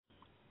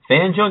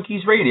Fan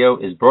Junkies Radio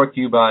is brought to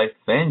you by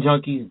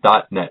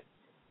FanJunkies.net,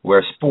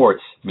 where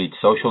sports meets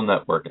social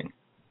networking.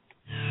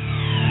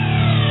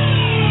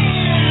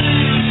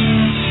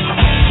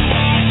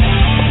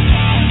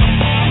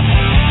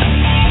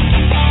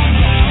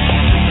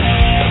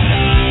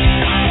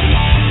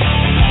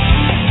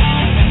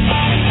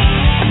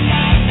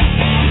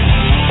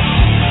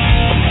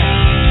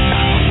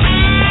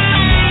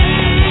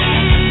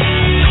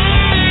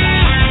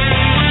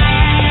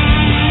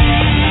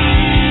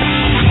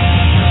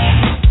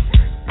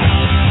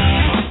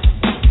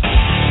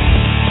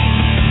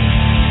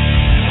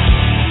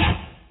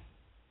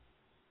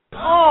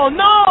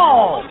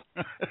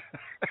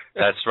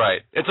 That's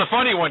right. It's a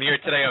funny one here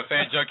today on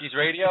Fan Junkies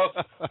Radio.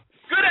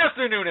 Good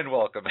afternoon and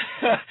welcome.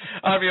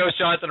 I'm your host,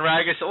 Jonathan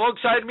Ragus.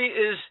 Alongside me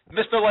is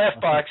Mr.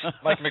 Laughbox,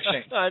 Mike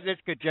McShane. This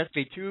could just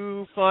be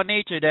too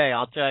funny today,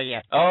 I'll tell you.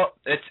 Oh,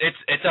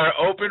 it's our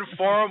open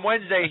forum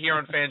Wednesday here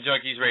on Fan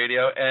Junkies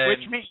Radio, and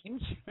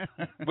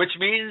which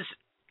means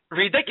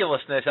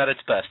ridiculousness at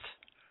its best.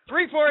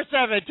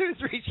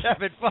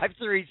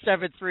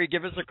 347-237-5373.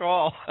 Give us a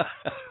call.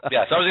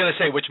 Yes, I was going to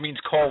say which means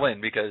call in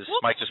because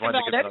Mike just wanted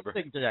to get the number.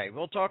 Today.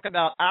 We'll talk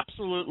about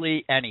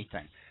absolutely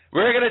anything.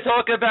 We're going to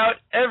talk about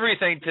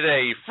everything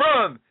today,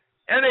 from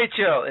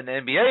NHL and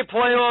NBA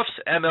playoffs,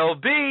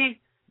 MLB,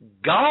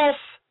 golf,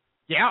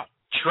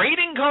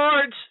 trading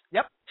cards,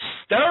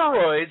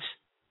 steroids,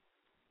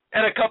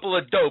 and a couple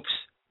of dopes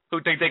who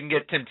think they can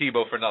get Tim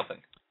Tebow for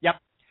nothing. Yep.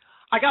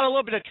 I got a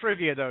little bit of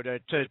trivia, though, to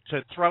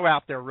throw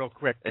out there real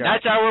quick. And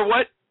that's our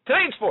what?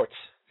 Today in Sports.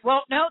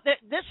 Well, no, this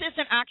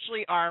isn't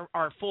actually our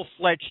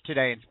full-fledged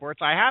Today in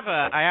Sports. I have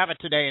a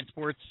Today in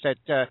Sports that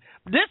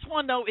this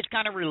one, though, is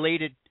kind of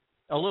related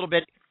a little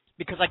bit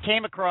because I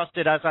came across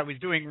it as I was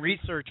doing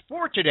research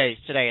for today's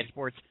Today in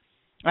Sports.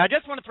 And I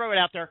just want to throw it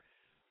out there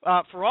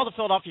for all the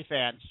Philadelphia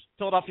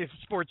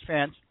sports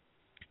fans,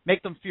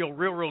 make them feel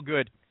real, real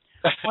good.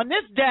 On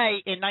this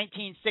day in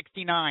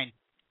 1969,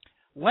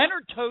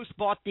 Leonard Toast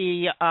bought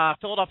the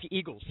Philadelphia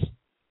Eagles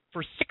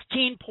for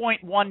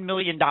 $16.1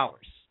 million.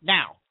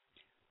 Now,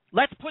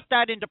 let's put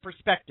that into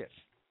perspective.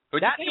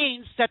 That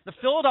means that the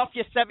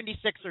Philadelphia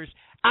 76ers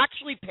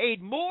actually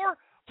paid more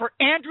for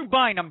Andrew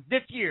Bynum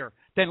this year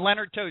than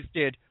Leonard Toast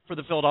did for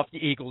the Philadelphia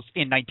Eagles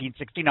in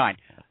 1969.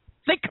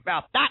 Think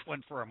about that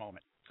one for a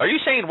moment. Are you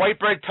saying white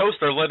bread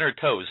toast or Leonard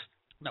Toast?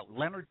 No,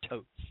 Leonard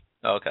Toast.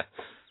 Oh, okay.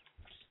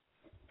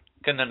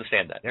 Couldn't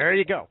understand that. There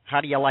you go.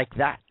 How do you like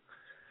that?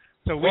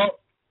 So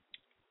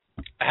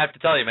I have to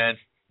tell you, man,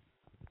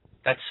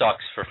 that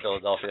sucks for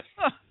Philadelphia.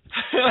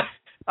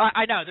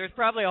 I know. There's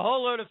probably a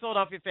whole load of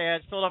Philadelphia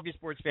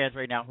sports fans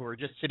right now who are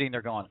just sitting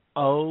there going,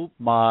 oh,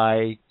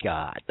 my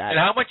God. And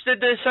how much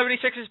did the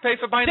 76ers pay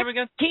for Bynum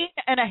again?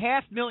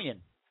 $16.5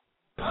 million.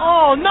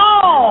 Oh,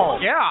 no!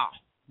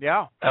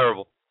 Yeah.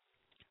 Terrible.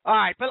 All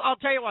right, but I'll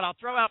tell you what. I'll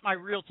throw out my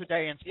reel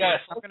today in sports.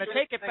 Yes. I'm going to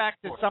take it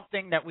back to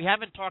something that we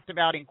haven't talked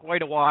about in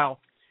quite a while,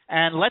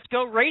 and let's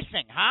go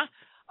racing, huh?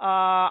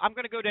 I'm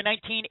going to go to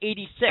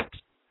 1986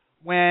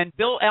 when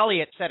Bill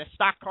Elliott set a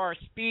stock car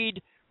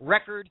speed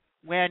record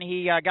when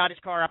he got his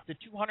car up to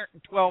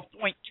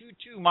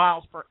 212.22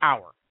 miles per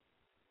hour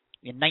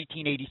in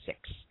 1986.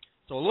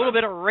 So a little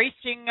bit of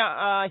racing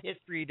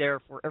history there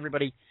for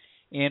everybody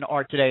in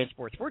our Today in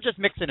Sports. We're just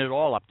mixing it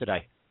all up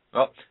today.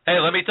 Well, hey,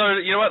 let me throw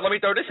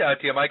this out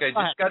to you, Mike. I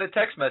just got a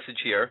text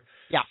message here.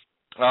 Yeah.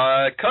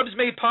 Cubs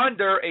may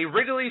ponder a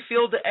Wrigley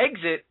Field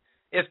exit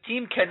if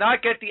team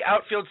cannot get the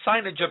outfield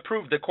signage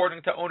approved,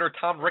 according to owner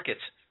Tom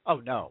Ricketts. Oh,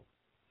 no.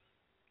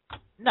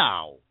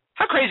 No.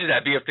 How crazy would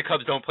that be if the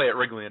Cubs don't play at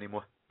Wrigley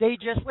anymore?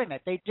 Wait a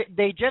minute.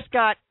 They just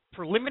got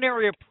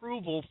preliminary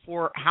approval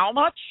for how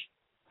much?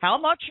 How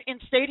much in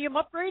stadium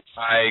upgrades?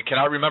 I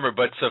cannot remember,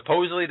 but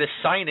supposedly the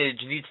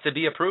signage needs to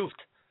be approved.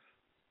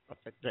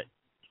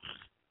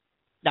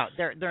 No,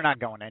 they're not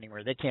going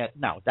anywhere. They can't.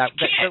 No,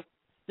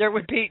 they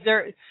would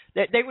turn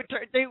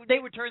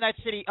that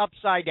city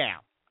upside down.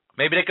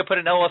 Maybe they could put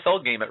an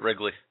LFL game at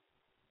Wrigley.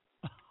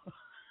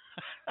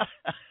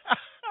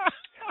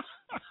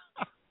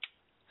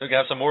 So we can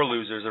have some more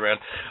losers around.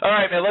 All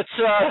right, man, let's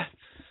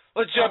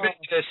jump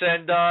into this.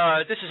 And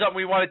this is something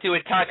we wanted to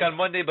attack on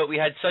Monday, but we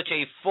had such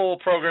a full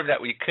program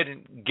that we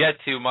couldn't get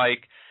to,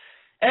 Mike.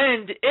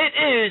 And it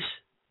is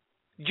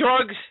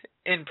drugs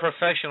in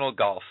professional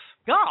golf.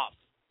 Golf?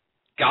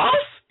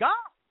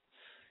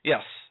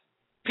 Yes.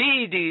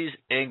 PEDs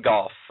in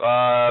golf.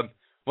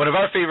 One of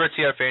our favorites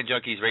here at Fan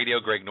Junkies Radio,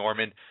 Greg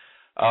Norman,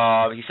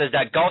 he says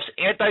that golf's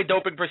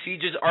anti-doping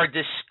procedures are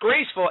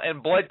disgraceful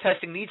and blood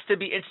testing needs to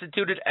be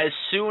instituted as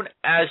soon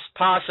as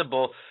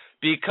possible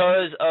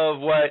because of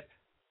what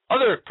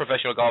other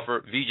professional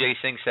golfer Vijay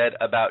Singh said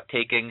about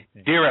taking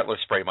deer antler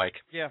spray,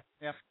 Mike. Yeah.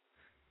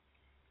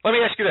 Let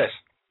me ask you this.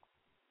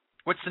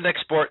 What's the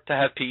next sport to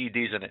have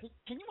PEDs in it?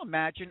 Can you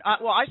imagine?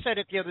 Well, I said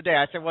it the other day.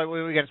 I said, well,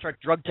 we got to start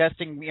drug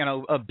testing,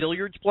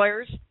 billiards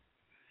players.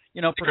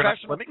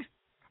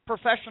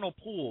 Professional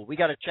pool. We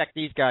got to check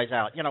these guys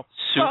out.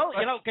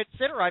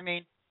 Consider,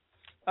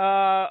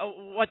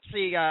 What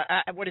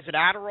is it,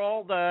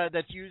 Adderall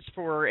that's used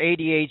for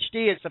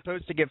ADHD is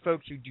supposed to give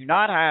folks who do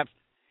not have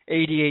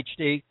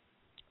ADHD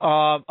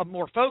a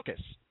more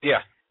focus.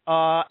 Yeah.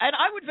 And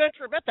I would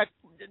venture a bet that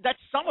that's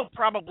some of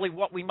probably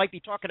what we might be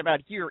talking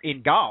about here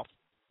in golf.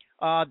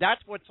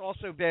 That's what's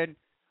also been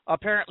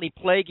apparently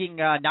plaguing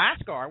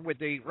NASCAR with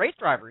the race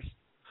drivers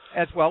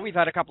as well. We've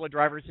had a couple of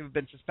drivers who have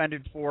been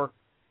suspended for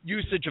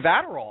usage of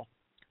Adderall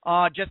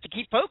just to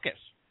keep focus.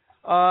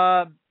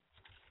 Norman,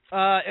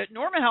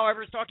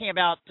 however, is talking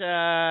about,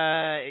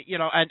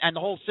 and the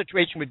whole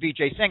situation with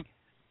Vijay Singh.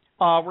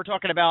 We're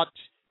talking about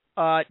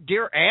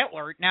Deer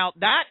Antler. Now,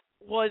 that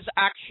was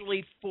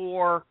actually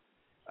for,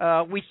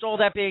 we saw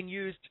that being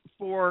used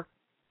for,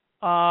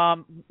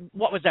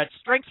 what was that?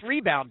 Strength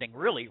rebounding,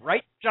 really,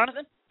 right,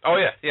 Jonathan? Oh,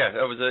 yeah.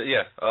 That was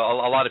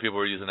a lot of people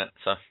were using it,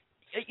 so.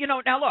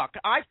 Now look,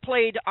 I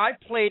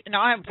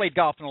haven't played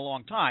golf in a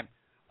long time,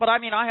 but I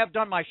mean, I have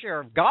done my share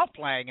of golf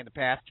playing in the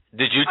past.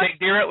 Did you take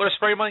Deer Antler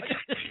spray, Mike?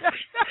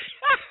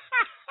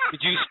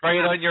 Did you spray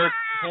it on your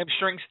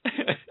hamstrings?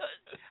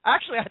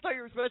 Actually, I thought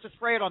you were supposed to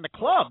spray it on the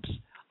clubs.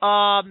 But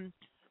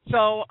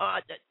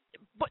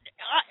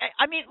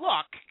I mean,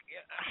 look,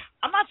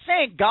 I'm not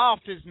saying golf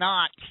is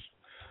not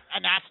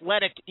an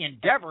athletic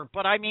endeavor,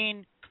 but I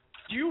mean,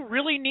 do you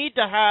really need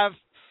to have,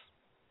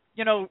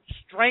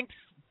 strength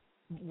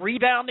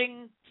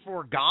rebounding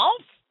for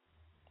golf?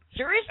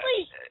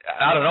 Seriously?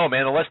 I don't know,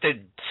 man. Unless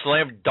they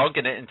slam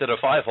dunking it into the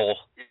 5-hole.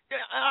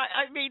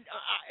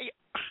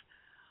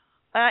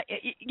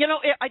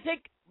 I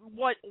think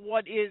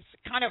what is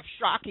kind of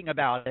shocking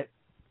about it,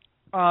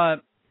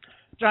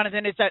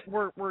 Jonathan, is that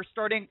we're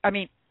starting. I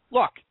mean,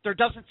 look, there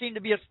doesn't seem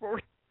to be a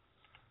sport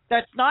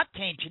that's not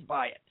tainted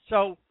by it.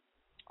 So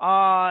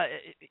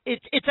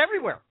it's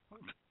everywhere.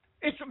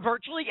 It's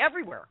virtually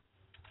everywhere.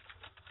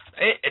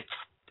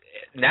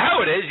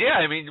 Now it is, yeah.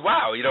 I mean,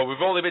 wow.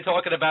 We've only been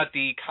talking about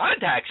the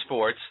contact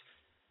sports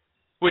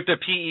with the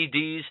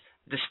PEDs,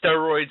 the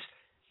steroids,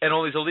 and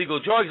all these illegal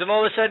drugs, and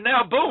all of a sudden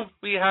now, boom,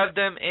 we have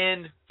them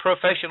in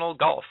professional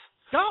golf.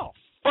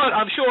 But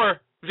I'm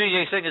sure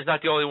Vijay Singh is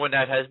not the only one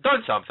that has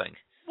done something.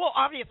 Well,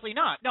 obviously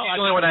not. No, he's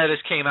the only one that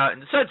just came out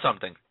and said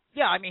something.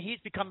 Yeah, I mean, he's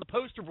become the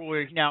poster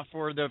boy now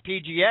for the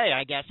PGA,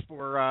 I guess,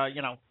 for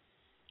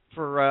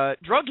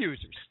drug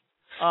users.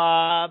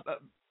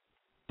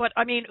 But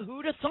I mean,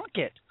 who'd have thunk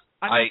it?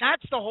 I mean,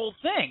 that's the whole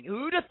thing.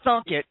 Who'd have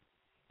thunk it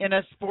in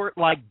a sport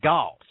like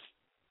golf?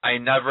 I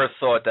never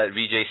thought that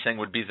Vijay Singh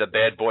would be the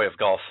bad boy of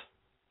golf.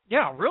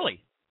 Yeah,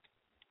 really.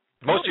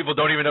 Most people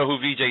don't even know who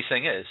Vijay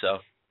Singh is, so.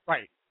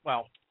 Right.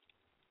 Well,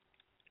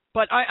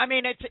 but I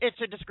mean,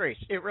 it's a disgrace.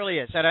 It really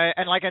is.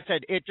 And like I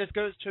said, it just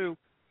goes to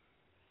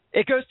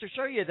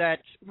show you that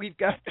we've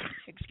got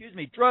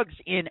drugs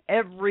in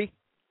every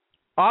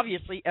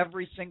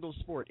single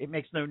sport. It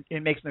makes no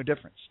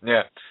difference.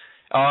 Yeah.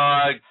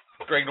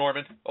 Greg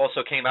Norman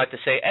also came out to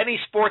say any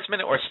sportsman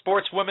or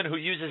sportswoman who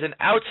uses an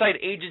outside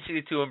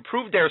agency to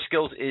improve their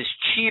skills is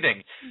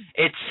cheating.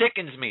 It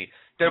sickens me.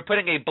 They're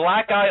putting a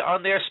black eye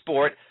on their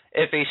sport.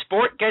 If a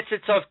sport gets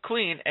itself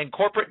clean, and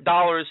corporate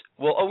dollars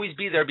will always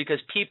be there because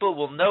people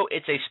will know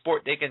it's a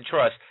sport they can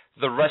trust,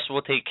 the rest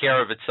will take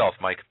care of itself,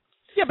 Mike.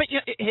 Yeah, but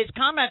his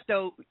comment,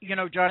 though,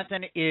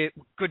 Jonathan, it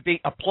could be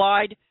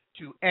applied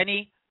to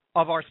any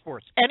of our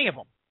sports, any of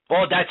them.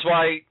 Well, that's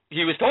why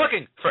he was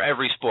talking for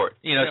every sport,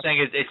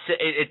 saying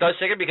it does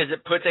sicken because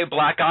it puts a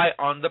black eye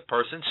on the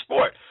person's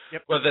sport,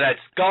 whether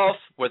that's golf,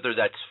 whether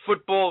that's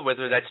football,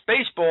 whether that's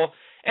baseball,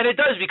 and it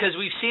does because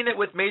we've seen it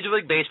with Major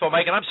League Baseball,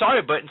 Mike, and I'm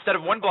sorry, but instead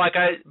of one black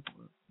eye,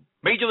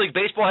 Major League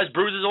Baseball has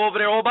bruises all over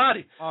their whole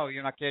body. Oh,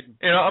 you're not kidding.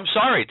 I'm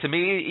sorry. To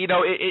me,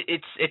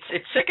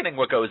 it's sickening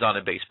what goes on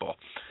in baseball.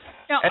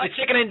 And it's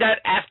sickening that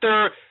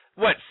after,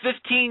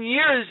 15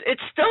 years,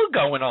 it's still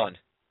going on.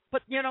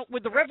 But,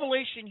 with the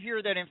revelation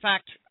here that, in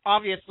fact,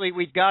 obviously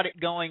we've got it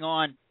going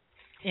on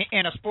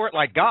in a sport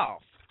like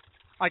golf,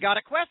 I got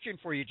a question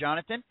for you,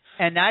 Jonathan,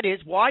 and that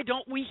is, why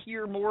don't we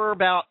hear more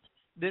about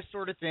this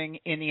sort of thing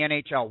in the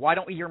NHL? Why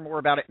don't we hear more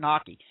about it in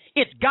hockey?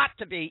 It's got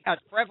to be as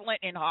prevalent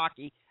in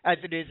hockey as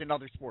it is in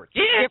other sports.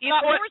 Yeah, if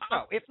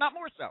not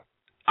more so.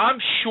 I'm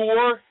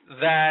sure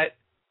that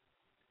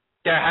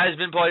there has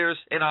been players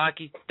in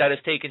hockey that has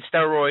taken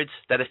steroids,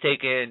 that has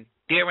taken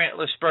deer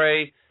antler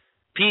spray,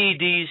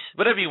 PEDs,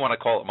 whatever you want to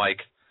call it,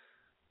 Mike.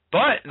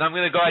 But, and I'm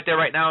going to go out there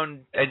right now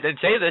and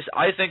say this,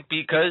 I think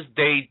because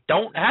they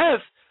don't have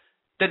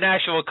the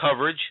national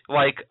coverage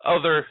like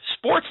other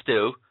sports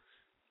do,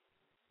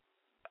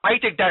 I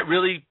think that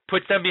really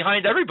puts them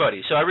behind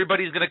everybody. So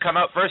everybody's going to come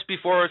out first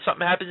before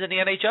something happens in the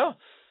NHL.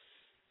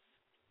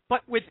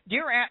 But with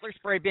deer antler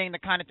spray being the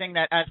kind of thing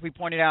that, as we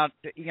pointed out,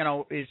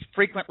 is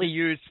frequently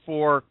used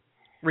for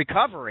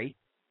recovery,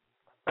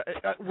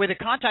 with a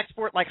contact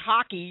sport like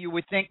hockey, you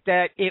would think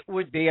that it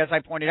would be, as I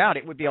pointed out,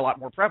 it would be a lot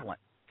more prevalent.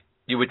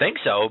 You would think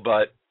so,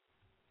 but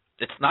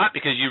it's not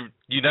because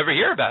you never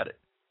hear about it.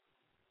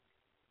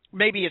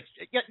 Maybe it's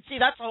see,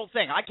 that's the whole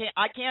thing.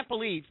 I can't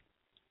believe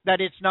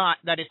that it's not,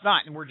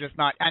 and we're just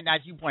not. And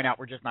as you point out,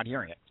 we're just not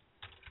hearing it.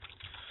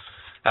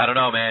 I don't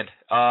know, man.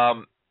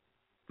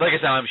 like I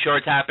said, I'm sure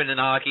it's happened in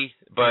hockey,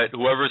 but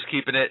whoever's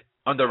keeping it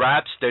under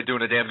wraps, they're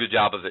doing a damn good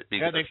job of it.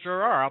 Yeah, they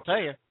sure are. I'll tell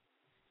you.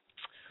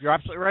 You're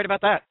absolutely right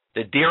about that.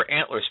 The deer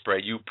antler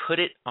spray, you put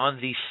it on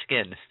the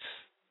skin.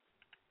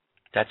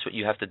 That's what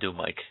you have to do,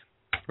 Mike.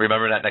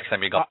 Remember that next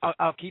time you go.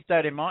 I'll keep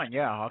that in mind.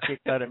 Yeah, I'll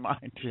keep that in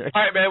mind. All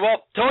right, man.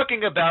 Well,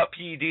 talking about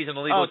PEDs and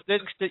illegal.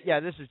 This is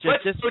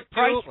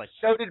priceless.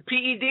 So did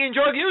PED and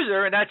drug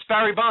user, and that's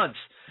Barry Bonds.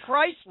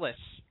 Priceless.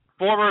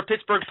 Former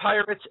Pittsburgh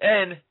Pirates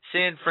and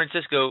San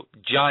Francisco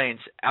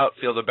Giants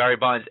outfielder Barry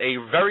Bonds. A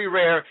very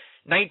rare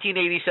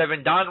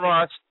 1987 Don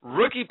Ross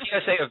rookie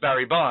PSA of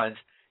Barry Bonds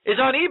is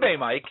on eBay,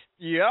 Mike.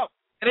 Yep.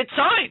 And it's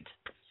signed.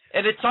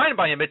 And it's signed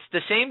by him. It's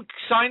the same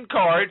signed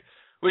card,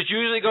 which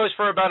usually goes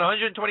for about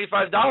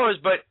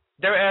 $125, but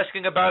they're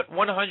asking about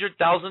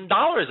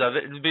 $100,000 of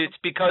it. It's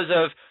because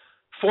of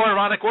 4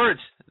 ironic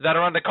words that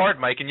are on the card,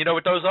 Mike, and you know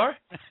what those are?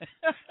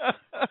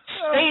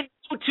 Say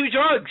no to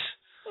drugs.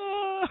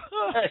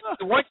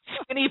 One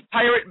skinny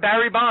pirate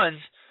Barry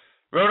Bonds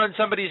wrote on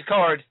somebody's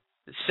card,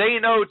 say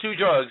no to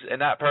drugs,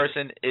 and that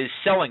person is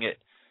selling it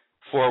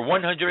for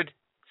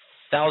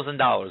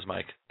 $100,000,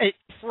 Mike. It's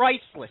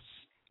priceless.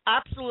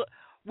 Absolutely.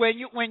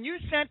 When you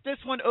sent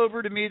this one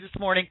over to me this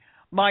morning,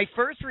 my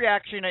first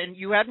reaction, and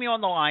you had me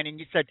on the line, and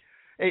you said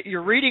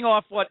you're reading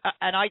off what,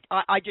 and I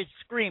just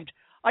screamed.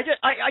 I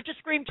just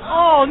screamed.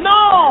 Oh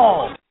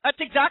no! That's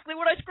exactly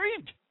what I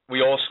screamed.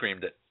 We all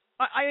screamed it.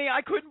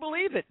 I couldn't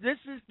believe it. This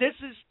is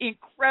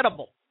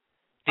incredible.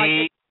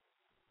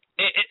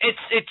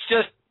 It's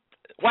just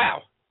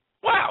wow.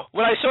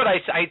 When I saw it,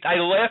 I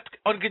laughed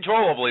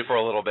uncontrollably for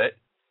a little bit,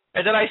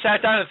 and then I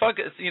sat down and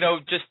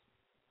just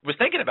was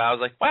thinking about it. I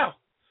was like, wow,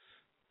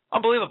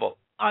 unbelievable.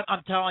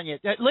 I'm telling you.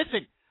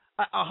 Listen.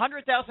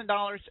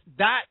 $100,000,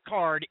 that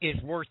card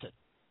is worth it.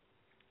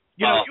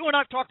 You and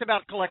I've talked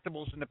about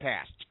collectibles in the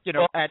past, and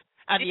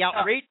the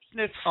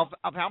outrageousness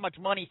of how much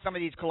money some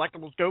of these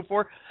collectibles go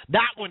for.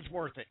 That one's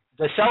worth it.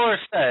 The seller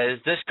says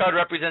this card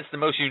represents the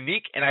most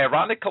unique and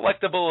ironic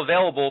collectible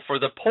available for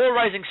the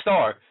polarizing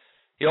star.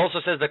 He also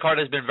says the card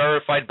has been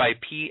verified by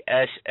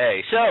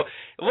PSA. So,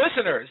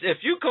 listeners,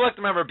 if you collect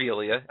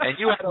memorabilia and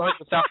you have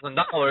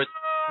 $100,000,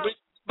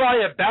 buy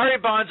a Barry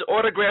Bonds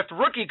autographed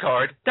rookie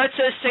card that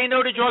says say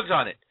no to drugs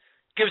on it.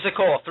 Give us a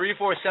call,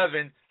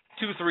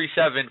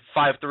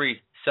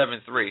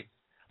 347-237-5373.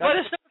 Let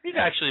us know if you can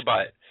actually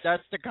buy it.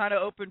 That's the kind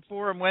of open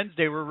forum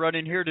Wednesday we're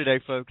running here today,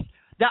 folks.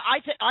 Now,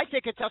 I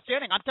think it's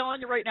outstanding. I'm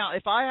telling you right now,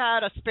 if I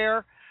had a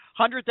spare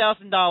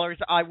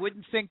 $100,000, I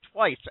wouldn't think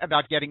twice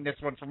about getting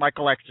this one for my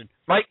collection.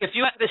 Mike, if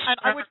you had this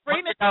I would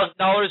frame it.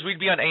 $100,000, we'd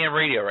be on AM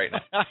radio right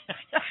now.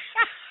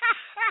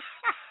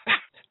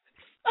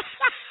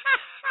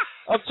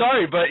 I'm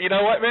sorry, but you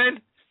know what,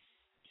 man?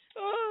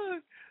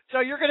 So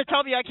you're going to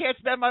tell me I can't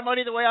spend my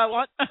money the way I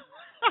want?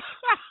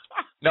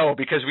 No,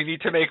 because we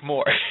need to make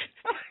more.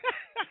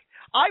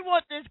 I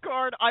want this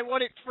card. I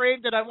want it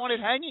framed, and I want it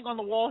hanging on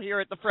the wall here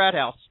at the frat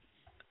house.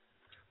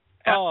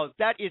 Oh,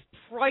 that is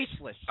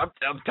priceless.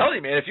 I'm telling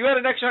you, man, if you had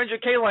an extra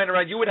 $100K lying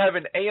around, you would have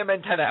an AM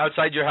antenna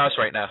outside your house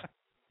right now.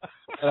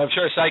 And I'm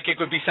sure Sidekick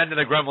would be sending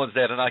the gremlins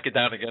there to knock it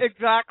down again.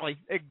 Exactly.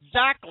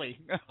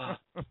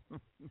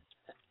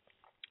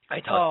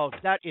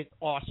 That is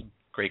awesome.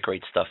 Great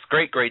stuff.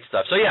 Great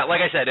stuff. So, yeah,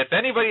 like I said, if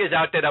anybody is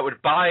out there that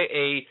would buy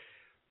a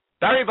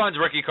Barry Bonds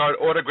rookie card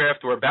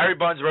autographed where Barry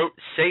Bonds wrote,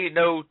 say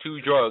no to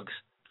drugs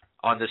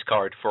on this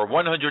card for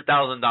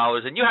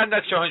 $100,000, and you had an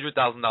extra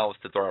 $100,000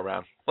 to throw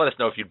around, let us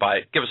know if you'd buy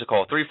it. Give us a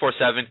call,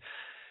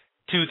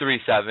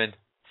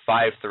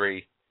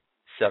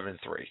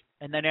 347-237-5373.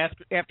 And then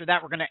after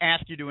that, we're going to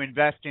ask you to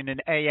invest in an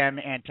AM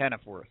antenna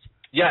for us.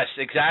 Yes,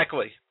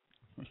 exactly.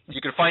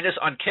 You can find us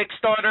on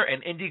Kickstarter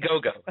and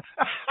Indiegogo.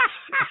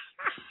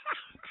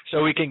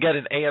 So we can get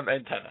an AM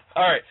antenna.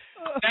 All right.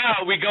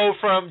 Now we go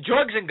from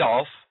drugs and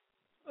golf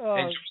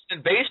and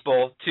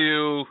baseball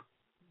to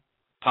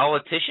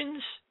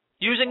politicians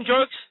using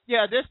drugs.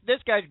 Yeah, this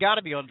guy's got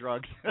to be on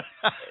drugs.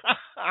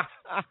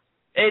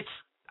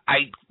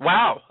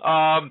 Wow.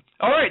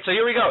 All right, so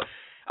here we go.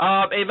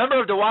 A member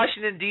of the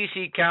Washington,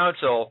 D.C.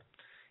 Council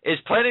is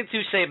planning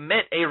to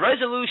submit a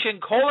resolution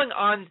calling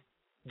on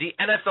the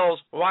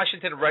NFL's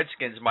Washington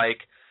Redskins,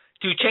 Mike,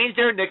 to change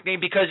their nickname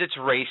because it's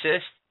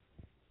racist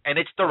and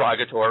it's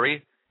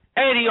derogatory.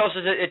 And he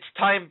also said it's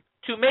time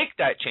to make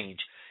that change.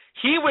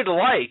 He would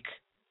like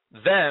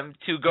them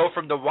to go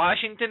from the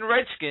Washington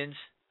Redskins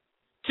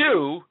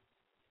to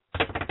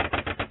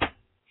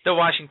the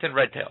Washington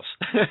Red Tails.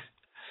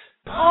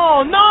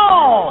 Oh,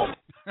 no!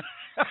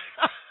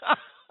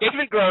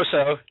 David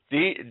Grosso,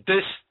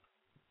 this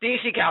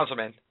D.C.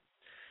 councilman,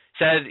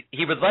 said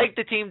he would like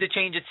the team to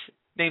change its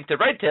name to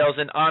Red Tails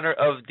in honor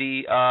of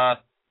the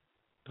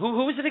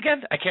who was it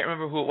again? I can't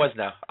remember who it was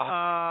now.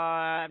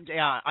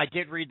 Yeah, I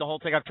did read the whole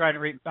thing. I'm trying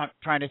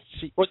to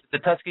see. Was it the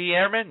Tuskegee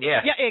Airmen?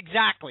 Yeah. Yeah,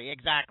 exactly.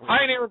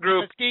 Pioneer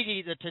Group.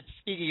 The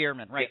Tuskegee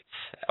Airmen, right?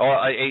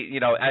 Or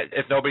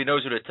if nobody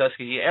knows who the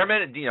Tuskegee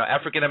Airmen,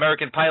 African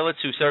American pilots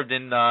who served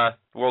in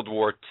World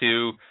War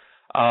II.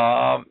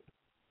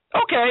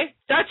 Okay,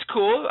 that's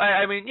cool.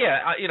 I mean,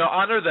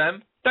 honor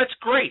them. That's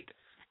great.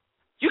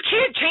 You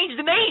can't change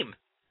the name.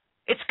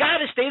 It's got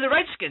to stay the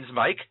Redskins,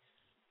 Mike.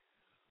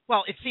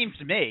 Well, it seems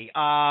to me.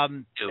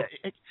 On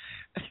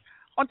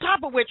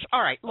top of which,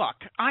 all right, look,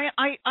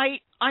 I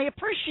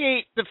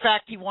appreciate the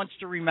fact he wants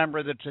to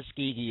remember the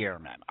Tuskegee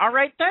Airmen. All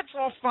right, that's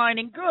all fine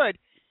and good,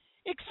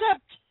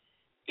 except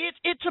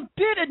it's a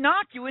bit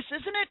innocuous,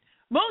 isn't it?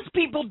 Most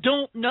people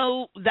don't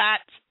know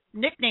that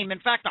nickname. In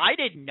fact, I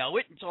didn't know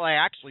it until I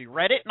actually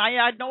read it, and I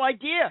had no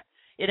idea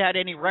it had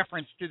any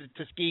reference to the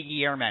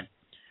Tuskegee Airmen.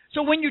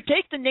 So when you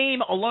take the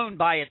name alone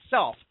by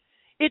itself,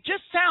 it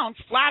just sounds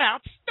flat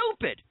out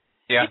stupid.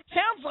 Yeah. It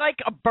sounds like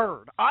a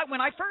bird.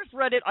 When I first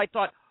read it, I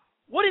thought,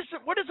 what is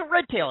a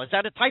red tail? Is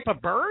that a type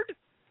of bird?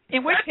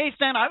 In which case,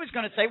 then I was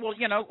going to say, well,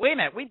 wait a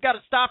minute, we've got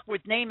to stop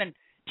with naming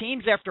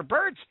teams after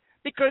birds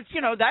because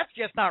that's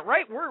just not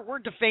right. We're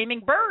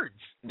defaming birds.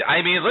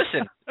 I mean,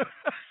 listen.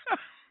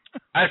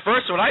 At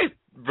first, when I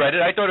read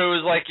it, I thought it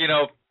was like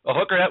a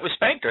hooker that was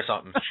spanked or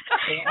something.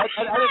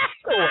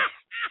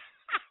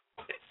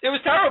 It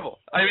was terrible.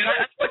 I mean,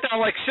 I looked down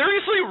like,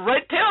 seriously,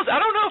 red tails?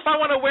 I don't know if I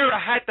want to wear a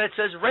hat that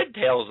says red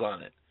tails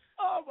on it.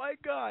 Oh, my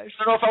gosh.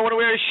 I don't know if I want to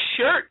wear a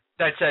shirt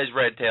that says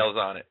red tails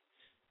on it.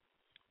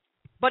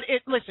 But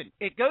listen,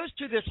 it goes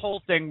to this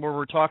whole thing where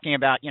we're talking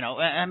about,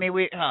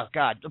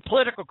 the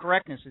political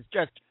correctness is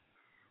just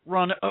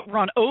run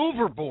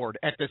overboard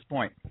at this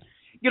point.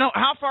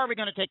 How far are we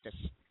going to take this?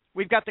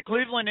 We've got the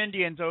Cleveland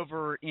Indians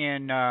over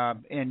in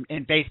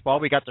baseball.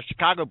 We got the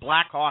Chicago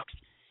Blackhawks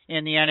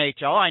in the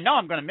NHL. I know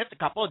I'm going to miss a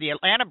couple of the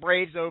Atlanta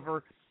Braves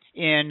over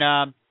in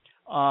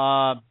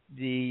Major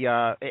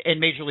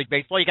League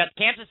Baseball. You got the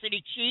Kansas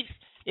City Chiefs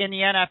in the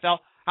NFL.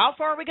 How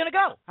far are we going to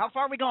go? How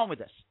far are we going with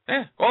this?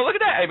 Yeah. Well, look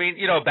at that. I mean,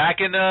 back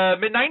in the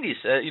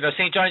mid-'90s,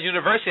 St. John's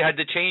University had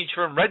to change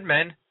from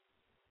Redmen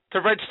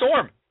to Red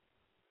Storm.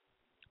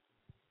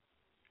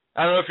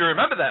 I don't know if you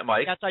remember that,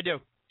 Mike. Yes, I do.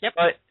 Yep.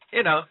 But,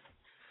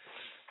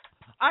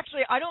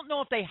 Actually, I don't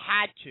know if they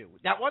had to.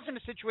 That wasn't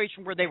a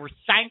situation where they were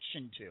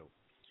sanctioned to.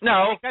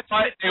 No, but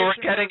they were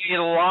getting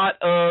a lot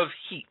of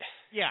heat.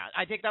 Yeah,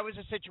 I think that was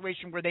a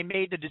situation where they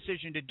made the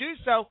decision to do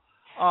so,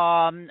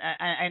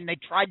 and they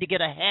tried to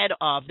get ahead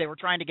of. They were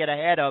trying to get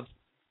ahead of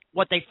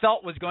what they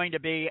felt was going to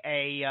be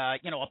a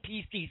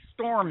PC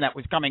storm that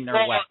was coming their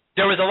way.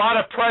 There was a lot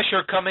of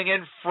pressure coming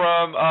in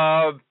from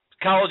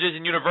colleges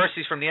and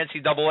universities from the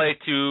NCAA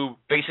to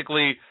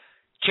basically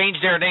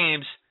change their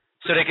names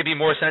so they could be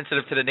more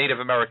sensitive to the Native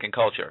American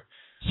culture.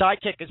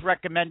 Sidekick is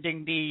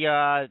recommending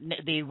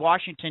the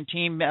Washington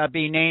team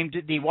be named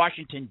the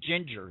Washington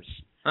Gingers.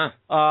 Huh.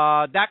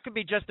 That could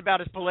be just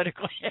about as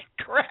politically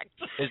incorrect.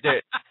 Is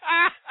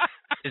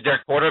their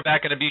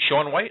quarterback going to be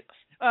Shaun White?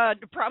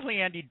 Probably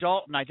Andy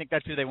Dalton. I think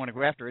that's who they want to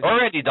go after.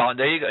 Or Andy Dalton.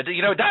 There you go.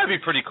 That would be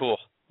pretty cool.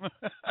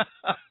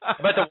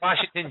 About the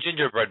Washington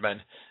Gingerbread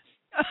Men.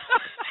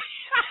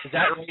 Is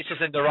that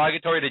racist and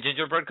derogatory to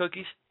gingerbread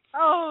cookies?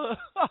 Oh.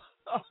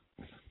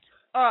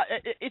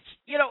 It's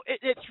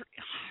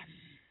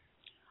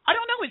I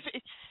don't know.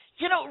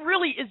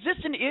 Really, is this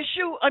an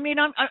issue? I mean,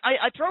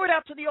 I throw it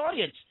out to the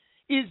audience.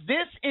 Is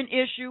this an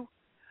issue?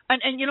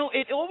 And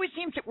it always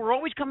seems that we're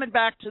always coming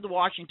back to the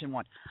Washington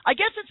one. I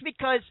guess it's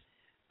because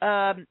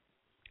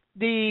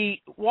the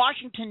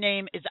Washington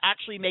name is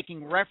actually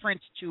making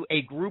reference to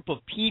a group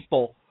of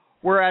people,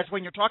 whereas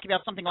when you're talking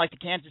about something like the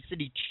Kansas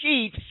City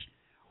Chiefs,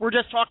 we're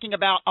just talking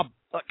about a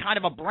kind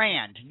of a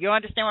brand. You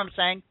understand what I'm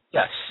saying?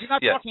 Yes. You're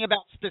not talking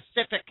about a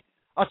specific.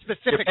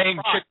 You're paying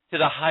trip to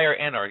the higher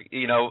end, or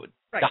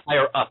right. The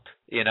higher up.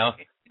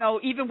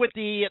 Even with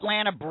the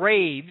Atlanta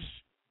Braves,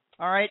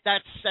 all right,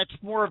 that's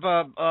more of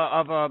a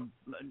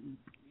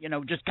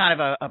just kind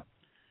of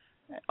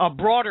a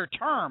broader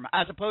term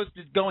as opposed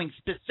to going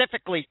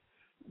specifically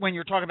when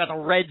you're talking about the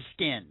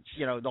Redskins.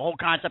 The whole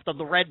concept of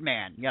the Red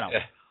Man. Yeah.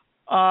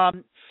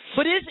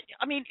 But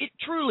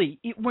truly,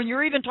 when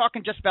you're even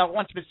talking just about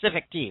one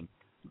specific team,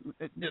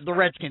 the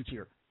Redskins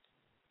here,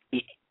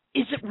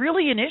 is it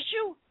really an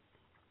issue?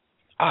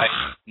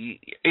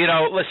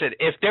 Listen,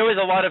 if there was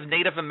a lot of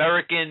Native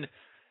American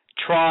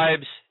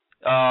tribes,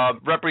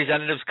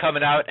 representatives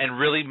coming out and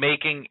really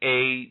making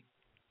a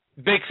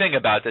big thing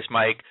about this,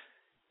 Mike,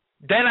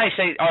 then I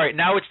say, all right,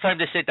 now it's time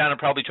to sit down and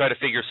probably try to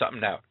figure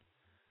something out.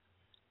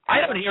 I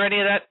don't hear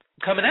any of that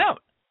coming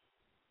out.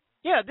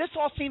 Yeah, this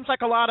all seems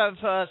like a lot of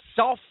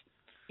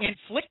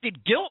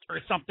self-inflicted guilt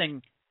or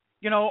something,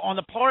 on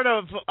the part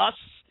of us,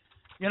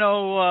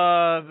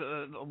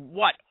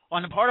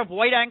 on the part of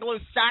white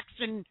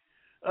Anglo-Saxon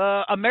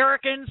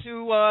Americans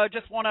who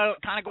just want to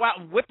kind of go out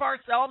and whip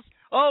ourselves.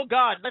 Oh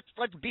God,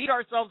 let's beat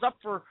ourselves up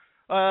for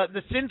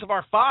the sins of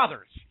our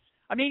fathers.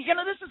 I mean,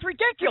 this is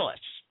ridiculous.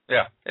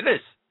 Yeah, it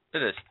is.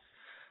 It is.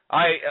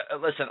 I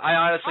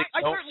honestly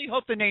I certainly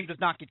hope the name does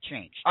not get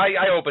changed.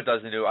 I hope it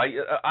doesn't do.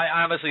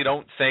 I honestly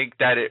don't think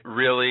that it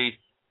really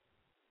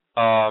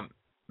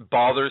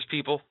bothers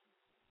people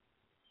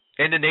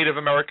in the Native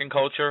American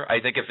culture. I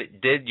think if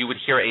it did, you would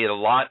hear a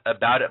lot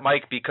about it,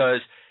 Mike,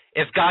 because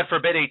if, God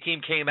forbid, a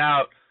team came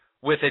out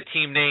with a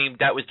team name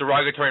that was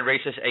derogatory and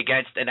racist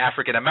against an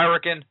African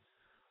American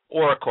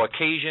or a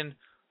Caucasian,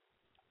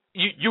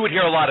 you would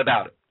hear a lot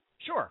about it.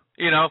 Sure.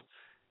 You know,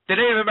 the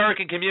Native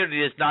American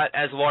community is not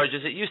as large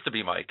as it used to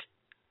be, Mike,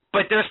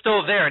 but they're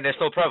still there and they're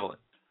still prevalent.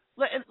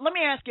 Let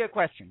me ask you a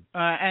question,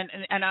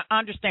 and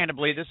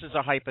understandably, this is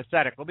a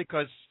hypothetical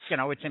because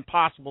it's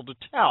impossible to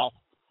tell.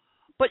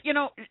 But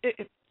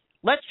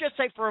let's just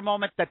say for a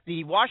moment that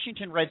the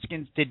Washington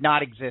Redskins did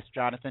not exist,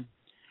 Jonathan,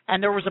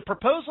 and there was a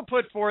proposal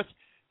put forth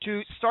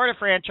to start a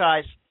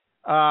franchise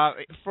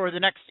for the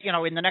next,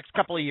 in the next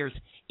couple of years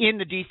in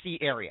the D.C.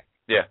 area.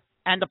 Yeah.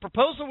 And the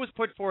proposal was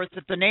put forth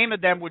that the name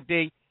of them would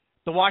be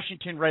the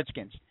Washington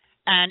Redskins,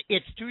 and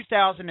it's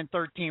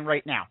 2013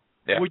 right now.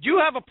 Yeah. Would you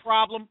have a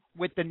problem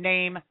with the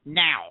name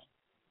now?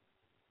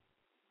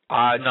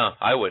 No,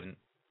 I wouldn't.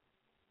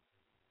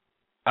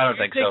 I don't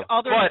think so.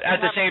 But at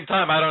the same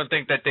time, I don't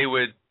think that they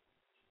would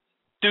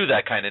do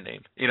that kind of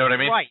name. You know what I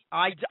mean? Right.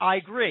 I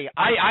agree.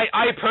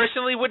 I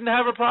personally wouldn't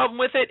have a problem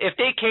with it. If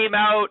they came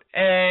out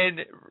and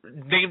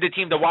named the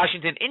team the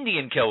Washington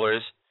Indian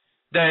Killers,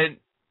 then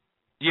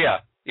yeah,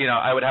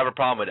 I would have a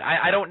problem with it.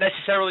 I don't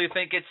necessarily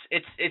think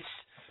it's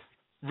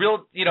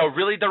real,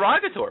 really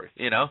derogatory,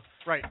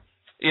 Right.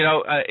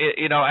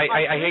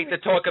 I hate to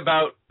talk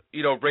about,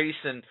 race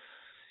and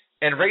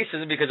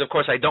racism because, of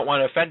course, I don't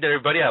want to offend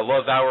everybody. I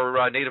love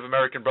our Native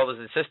American brothers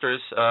and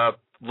sisters.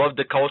 Love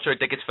the culture. I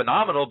think it's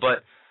phenomenal.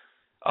 But,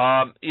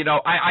 I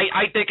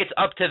think it's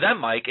up to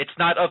them, Mike. It's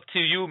not up to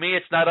you, me.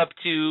 It's not up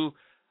to,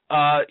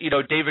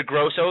 David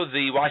Grosso,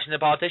 the Washington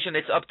politician.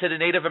 It's up to the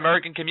Native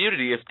American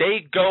community. If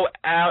they go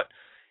out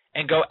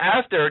and go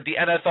after the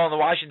NFL and the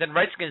Washington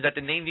Redskins that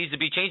the name needs to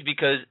be changed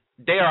because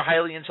they are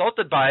highly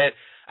insulted by it,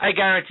 I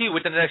guarantee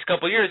within the next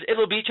couple of years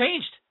it'll be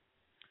changed.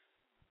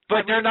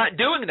 But they're not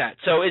doing that.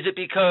 So is it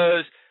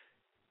because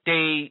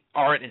they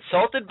aren't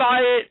insulted by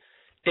it,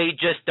 they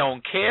just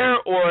don't care,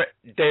 or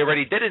they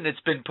already did it and it's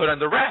been put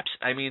under wraps?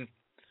 I mean,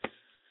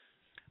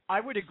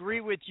 I would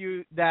agree with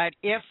you that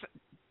if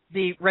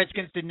the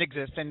Redskins didn't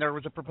exist and there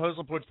was a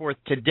proposal put forth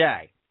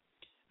today,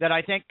 that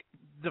I think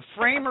the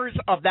framers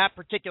of that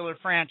particular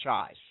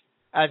franchise,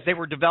 as they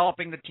were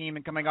developing the team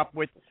and coming up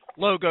with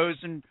logos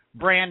and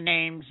brand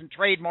names and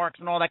trademarks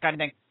and all that kind of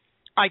thing,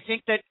 I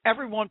think that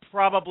everyone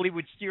probably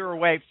would steer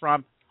away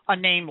from a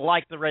name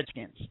like the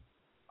Redskins.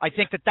 I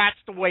think that that's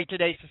the way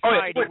today's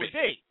society would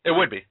be. It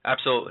would be.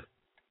 Absolutely.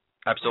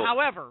 Absolutely.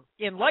 However,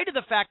 in light of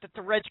the fact that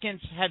the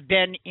Redskins have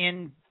been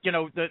in,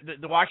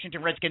 the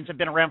Washington Redskins have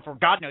been around for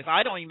God knows,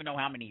 I don't even know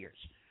how many years.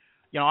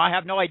 I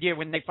have no idea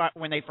when they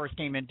first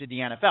came into the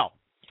NFL.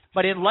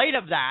 But in light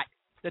of that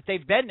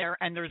they've been there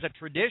and there's a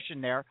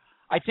tradition there,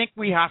 I think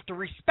we have to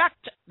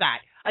respect that.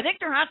 I think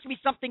there has to be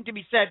something to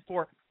be said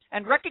for,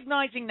 and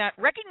recognizing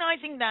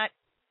that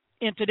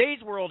in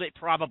today's world it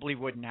probably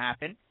wouldn't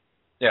happen.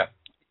 Yeah.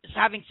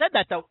 Having said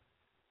that, though,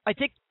 I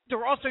think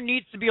there also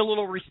needs to be a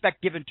little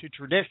respect given to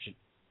tradition.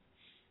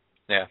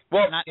 Yeah.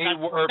 Well,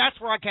 that's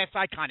where I guess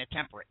I kind of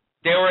temper it.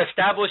 They were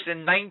established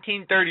in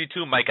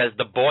 1932, Mike, as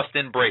the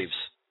Boston Braves.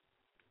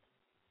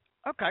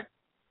 Okay.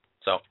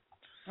 So. All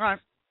right.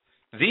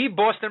 The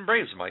Boston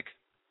Braves, Mike.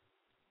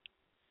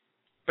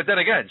 But then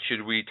again,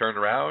 should we turn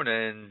around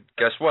and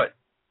guess what?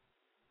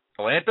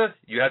 Atlanta,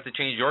 you have to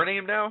change your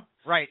name now?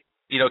 Right.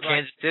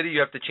 Kansas City, you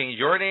have to change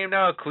your name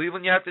now.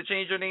 Cleveland, you have to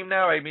change your name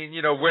now. I mean,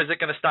 where's it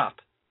going to stop?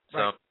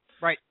 Right. So,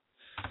 right.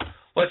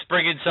 Let's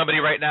bring in somebody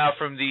right now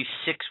from the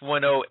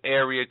 610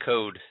 area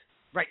code.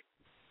 Right.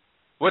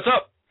 What's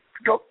up?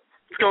 What's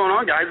going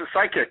on, guys? It's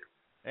Sidekick.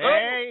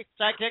 Hey,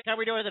 Sidekick, how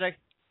we doing today?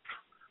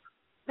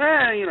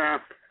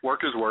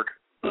 Work is work.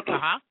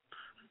 Uh-huh.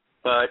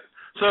 But,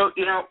 so,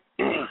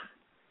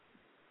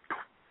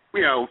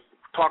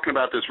 talking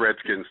about this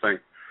Redskins thing,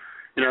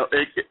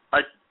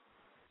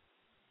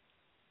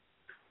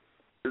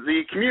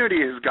 the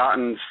community has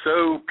gotten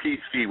so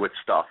PC with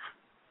stuff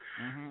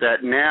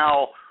that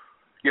now,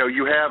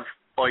 you have,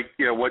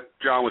 what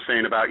John was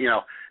saying about,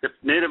 if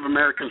Native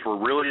Americans were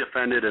really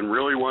offended and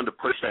really wanted to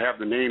push to have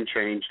the name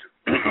changed,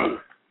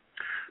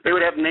 they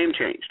would have the name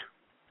changed.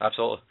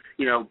 Absolutely.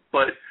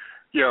 But,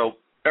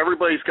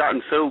 everybody's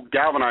gotten so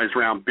galvanized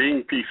around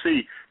being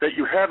PC that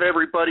you have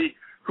everybody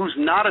who's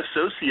not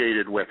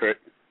associated with it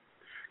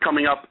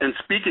coming up and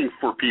speaking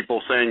for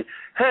people saying,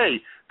 hey,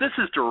 this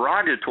is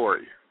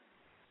derogatory.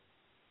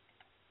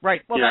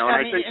 Right. Well,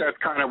 I think that's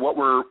kind of what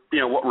we're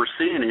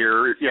seeing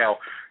here.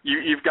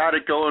 You've got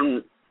it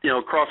going,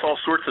 across all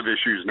sorts of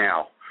issues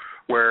now,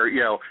 where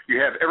you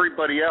have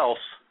everybody else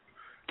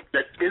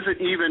that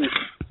isn't even,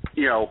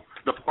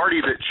 the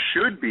party that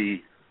should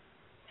be,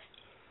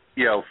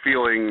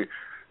 feeling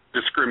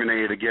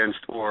discriminated against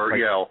or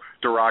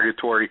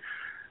derogatory.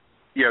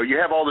 You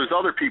have all those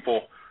other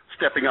people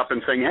stepping up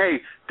and saying, hey,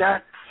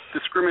 that's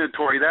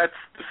discriminatory, that's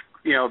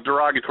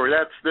derogatory,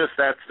 that's this.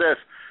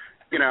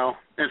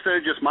 Instead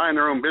of just minding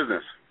their own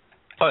business,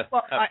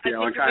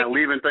 and kind of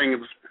leaving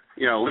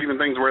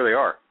things where they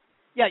are.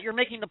 Yeah, you're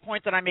making the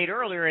point that I made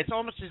earlier. It's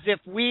almost as if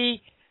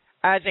we,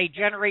 as a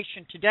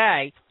generation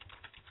today,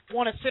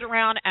 want to sit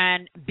around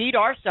and beat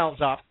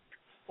ourselves up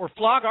or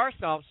flog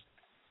ourselves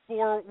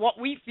for what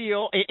we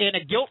feel, in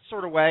a guilt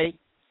sort of way,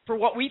 for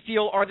what we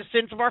feel are the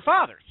sins of our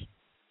fathers.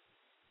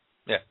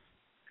 Yeah.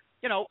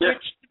 which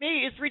to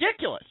me is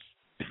ridiculous.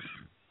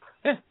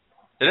 Yeah,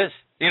 it is.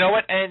 You know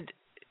what? And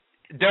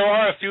there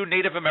are a few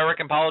Native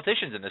American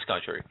politicians in this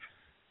country.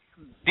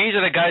 These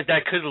are the guys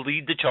that could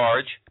lead the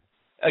charge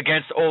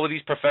against all of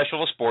these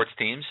professional sports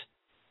teams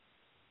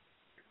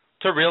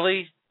to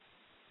really,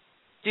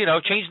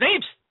 change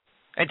names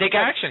and take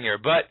action here.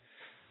 But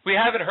we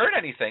haven't heard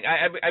anything.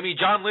 I mean,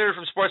 John Leary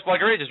from Sports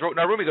Blog Radio just wrote in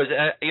our room. He goes,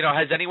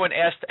 has anyone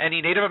asked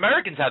any Native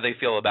Americans how they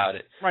feel about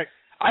it? Right.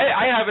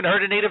 I haven't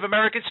heard a Native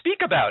American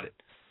speak about it.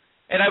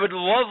 And I would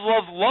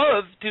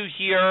love to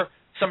hear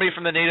somebody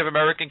from the Native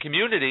American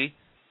community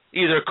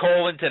either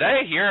call in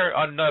today here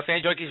on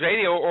Fan Junkies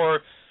Radio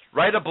or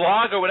write a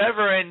blog or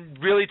whatever and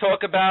really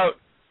talk about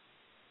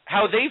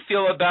how they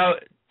feel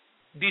about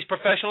these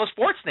professional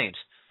sports names.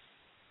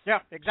 Yeah,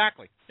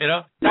 exactly.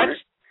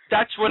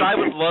 That's what I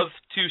would love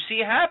to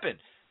see happen.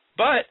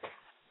 But,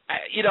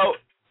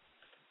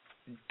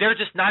 they're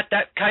just not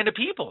that kind of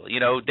people.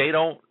 They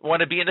don't want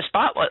to be in the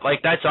spotlight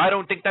like that, so I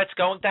don't think that's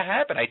going to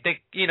happen. I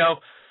think,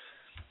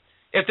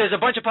 if there's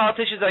a bunch of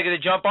politicians that are going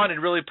to jump on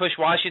and really push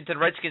Washington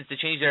Redskins to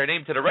change their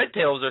name to the Red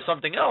Tails or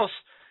something else,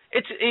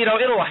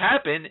 it'll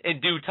happen in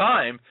due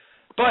time.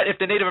 But if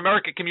the Native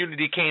American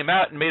community came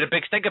out and made a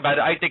big stink about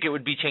it, I think it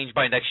would be changed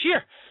by next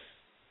year.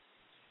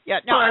 Yeah,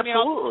 no, I mean,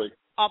 absolutely.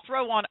 I'll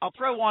throw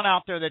one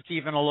out there that's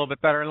even a little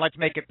bit better, and let's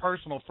make it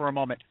personal for a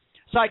moment.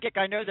 Psychic,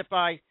 I know that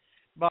by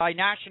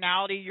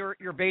nationality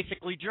you're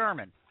basically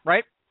German,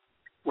 right?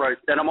 Right,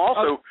 and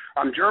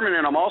I'm German,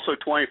 and I'm also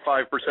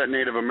 25%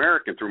 Native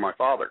American through my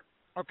father.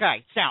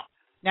 Okay,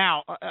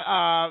 now,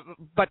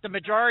 but the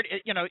majority,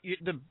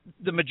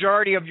 the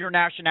majority of your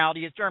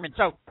nationality is German.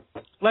 So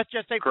let's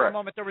just say for a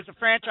moment there was a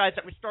franchise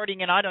that was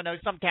starting in, I don't know,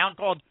 some town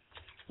called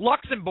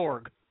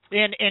Luxembourg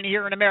in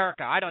here in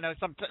America. I don't know,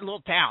 some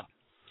little town,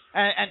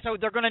 and so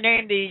they're going to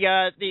name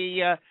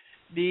the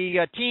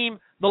team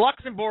the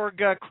Luxembourg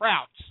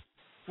Krauts.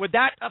 Would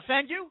that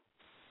offend you?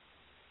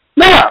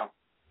 No,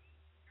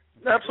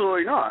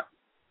 absolutely not.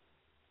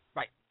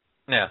 Right.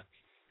 Yeah.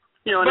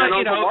 And then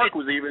Uncle Mark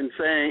was even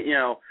saying,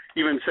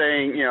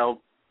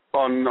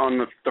 on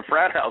the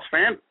Frat House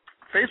fan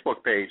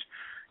Facebook page,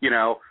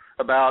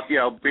 about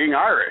being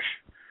Irish,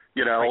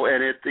 right.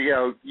 And it,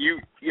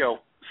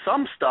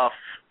 some stuff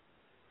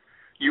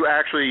you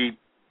actually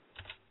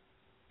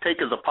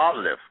take as a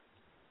positive.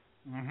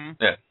 Mm-hmm.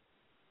 Yeah.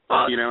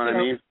 You know what I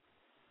mean?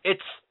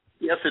 It's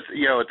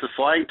it's a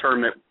slang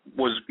term that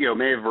was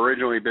may have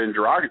originally been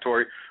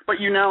derogatory, but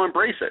you now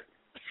embrace it.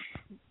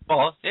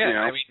 Well,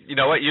 yeah. I mean, you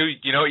know what? You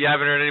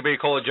haven't heard anybody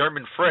call a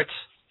German Fritz,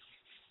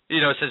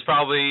 since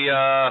probably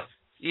the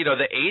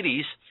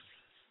 80s,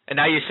 and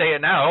now you say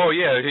it now. Oh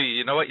yeah,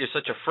 you know what? You're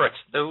such a Fritz.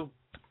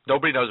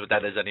 Nobody knows what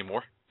that is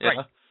anymore.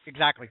 Right.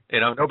 Exactly.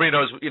 Nobody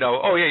knows.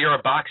 Oh yeah, you're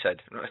a boxhead.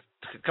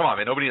 Come on,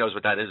 man. Nobody knows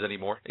what that is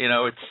anymore. I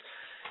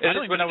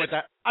don't even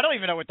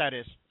know what that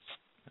is.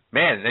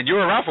 Man, and you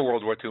were around for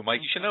World War II,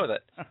 Mike. You should know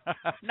that.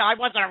 No, I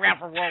wasn't around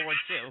for World War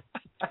II.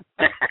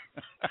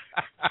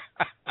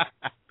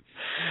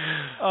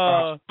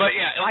 But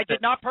yeah, I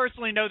did not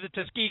personally know the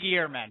Tuskegee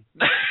Airmen.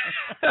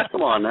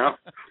 Come on now,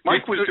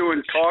 Mike was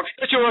doing talk.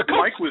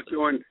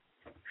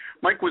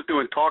 Mike was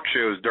doing talk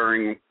shows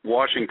during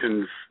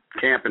Washington's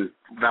camp in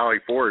Valley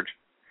Forge.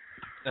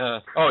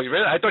 Oh, you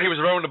really? I thought he was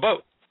rowing the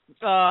boat.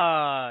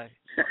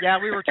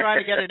 Yeah, we were trying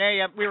to get an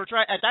AM.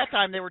 At that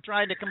time. They were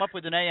trying to come up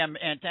with an AM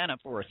antenna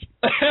for us.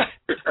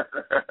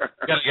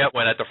 Got to get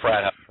one at the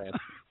frat house, man.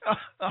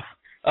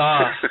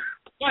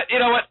 But you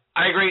know what?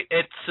 I agree.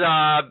 It's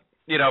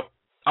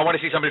I want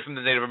to see somebody from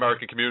the Native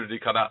American community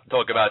come out and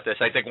talk about this.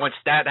 I think once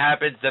that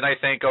happens, then I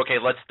think, okay,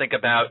 let's think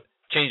about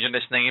changing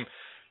this name.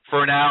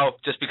 For now,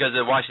 just because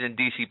of the Washington,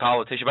 D.C.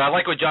 politician. But I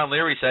like what John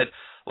Leary said.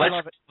 Let's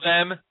call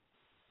them,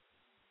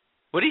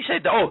 what did he say?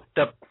 Oh,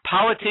 the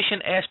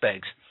politician ass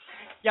bags.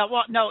 Yeah,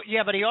 well, no,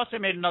 yeah, but he also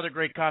made another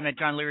great comment,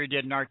 John Leary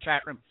did, in our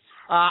chat room.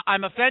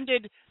 I'm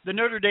offended that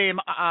Notre Dame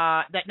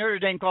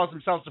calls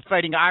themselves the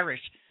Fighting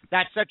Irish.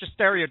 That's such a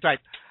stereotype.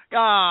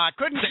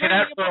 Couldn't say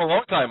that for a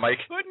long time, Mike.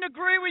 Couldn't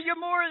agree with you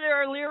more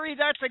there, Leary.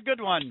 That's a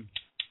good one.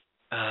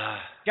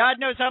 God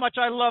knows how much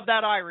I love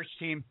that Irish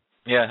team.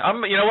 Yeah,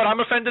 you know what I'm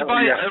offended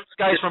by? Those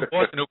guys from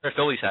Boston who wear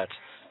Phillies hats.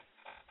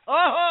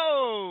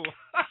 Oh!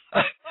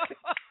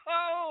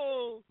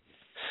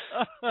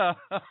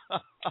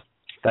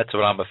 That's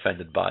what I'm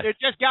offended by. They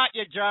just got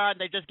you, John.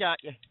 They just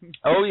got you.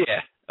 Oh,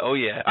 yeah. All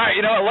right,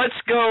 you know what?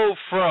 Let's go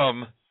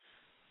from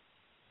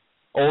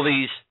all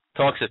these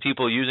talks of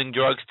people using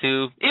drugs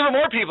to even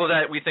more people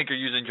that we think are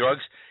using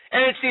drugs.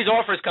 And it's these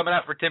offers coming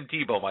out for Tim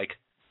Tebow, Mike.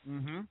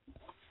 Mm-hmm.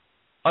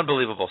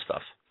 Unbelievable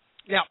stuff.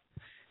 Yeah.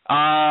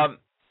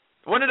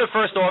 One of the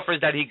first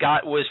offers that he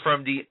got was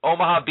from the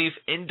Omaha Beef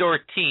indoor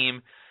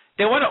team.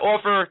 They want to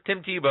offer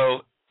Tim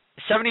Tebow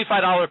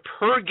 $75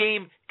 per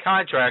game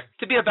contract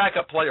to be a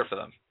backup player for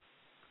them.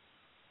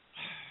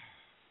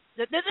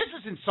 This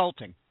is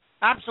insulting.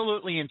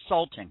 Absolutely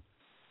insulting.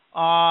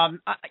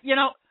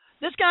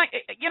 This guy,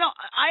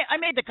 I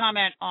made the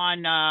comment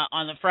on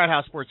the Frat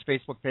House Sports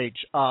Facebook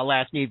page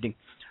last evening.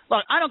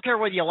 look, I don't care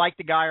whether you like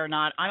the guy or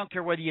not. I don't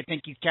care whether you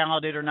think he's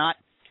talented or not.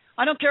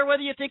 I don't care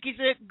whether you think he's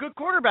a good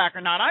quarterback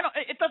or not.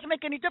 It doesn't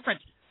make any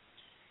difference.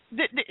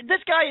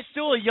 This guy is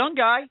still a young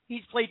guy.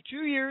 He's played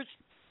 2 years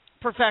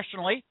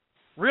professionally.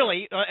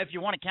 Really, if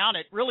you want to count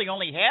it, really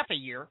only half a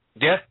year.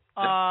 Yeah.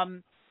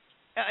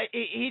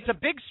 He's a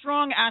big,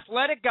 strong,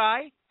 athletic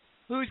guy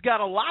who's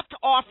got a lot to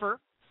offer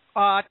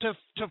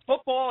to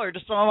football or to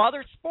some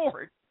other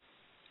sport.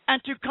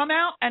 And to come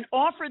out and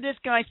offer this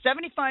guy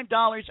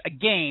 $75 a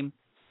game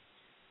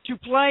to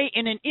play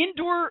in an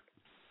indoor,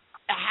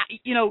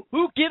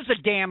 who gives a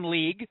damn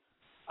league,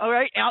 all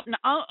right, out in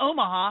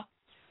Omaha,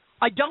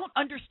 I don't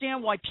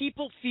understand why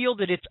people feel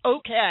that it's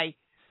okay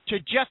to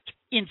just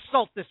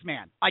insult this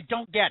man. I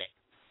don't get it.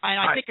 And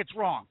I think it's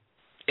wrong.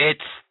 I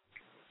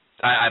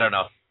don't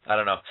know.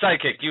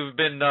 Sidekick, you've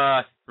been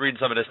reading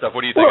some of this stuff.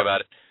 What do you think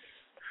about it?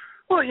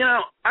 Well,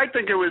 I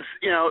think it was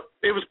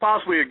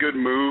possibly a good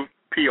move,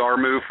 PR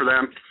move for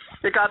them.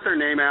 It got their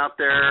name out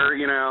there,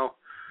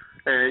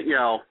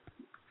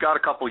 got a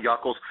couple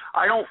yuckles.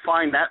 I don't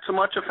find that so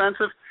much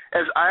offensive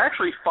as I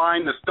actually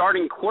find the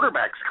starting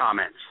quarterback's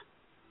comments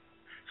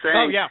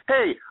saying,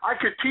 hey, I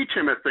could teach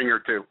him a thing or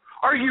two.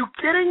 Are you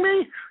kidding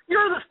me?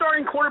 You're the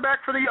starting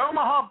quarterback for the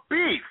Omaha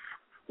Beef.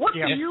 What do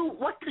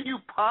you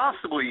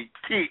possibly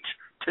teach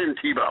Tim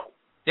Tebow?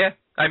 Yeah,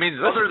 I mean,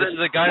 this is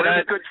a guy where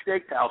the good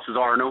steakhouses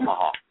are in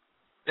Omaha.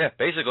 Yeah,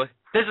 basically.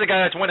 This is a guy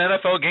that's won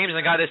NFL games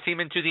and got his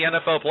team into the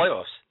NFL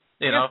playoffs.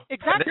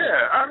 Exactly.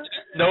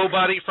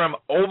 Nobody from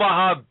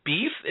Omaha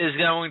Beef is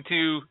going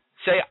to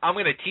say, I'm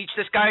going to teach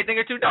this guy a thing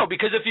or two. No,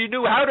 because if you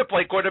knew how to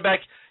play quarterback,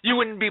 you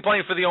wouldn't be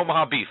playing for the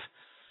Omaha Beef.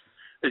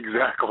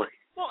 Exactly.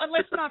 Well, and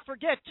let's not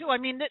forget, too, I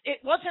mean,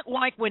 it wasn't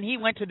like when he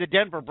went to the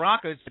Denver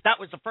Broncos that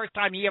was the first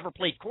time he ever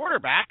played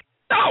quarterback.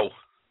 No.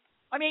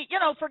 I mean,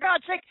 for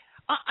God's sake,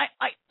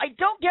 I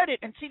don't get it.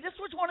 And see, this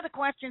was one of the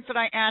questions that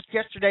I asked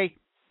yesterday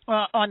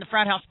on the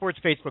Frat House Sports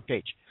Facebook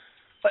page.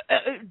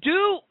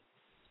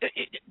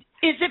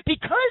 Is it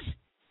because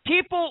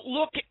people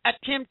look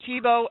at Tim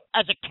Tebow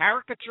as a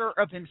caricature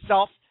of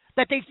himself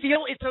that they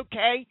feel it's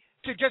okay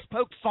to just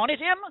poke fun at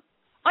him?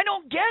 I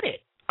don't get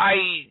it.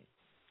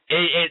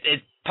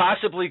 It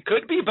possibly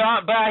could be, but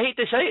I hate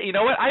to say it. You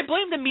know what? I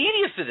blame the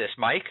media for this,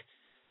 Mike.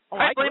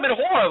 I blame it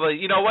horribly.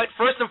 You know what?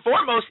 First and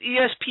foremost,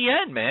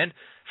 ESPN, man,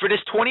 for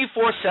this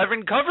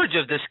 24/7 coverage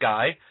of this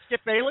guy.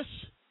 Skip Bayless,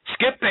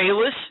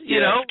 definitely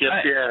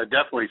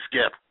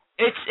Skip.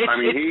 It's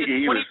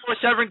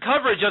 24/7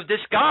 coverage of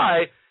this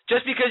guy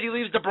just because he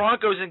leaves the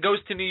Broncos and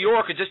goes to New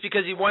York, or just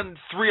because he won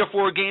 3 or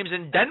 4 games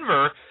in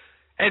Denver,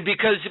 and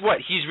because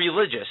he's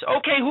religious.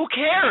 Okay, who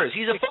cares?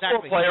 He's a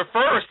football player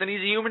first, and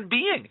he's a human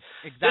being.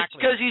 Exactly. Just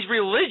because he's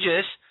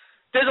religious,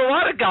 there's a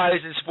lot of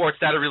guys in sports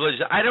that are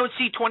religious. I don't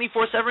see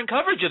 24/7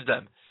 coverage of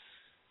them.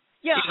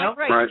 Yeah,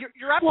 right.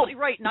 You're absolutely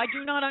right, and I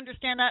do not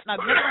understand that, and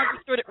I've never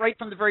understood it right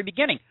from the very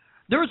beginning.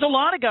 There's a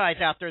lot of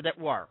guys out there that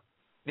were.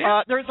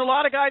 Yeah. There's a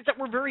lot of guys that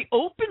were very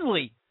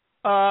openly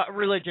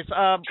religious.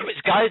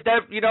 It's guys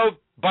that,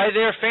 by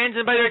their fans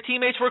and by their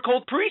teammates were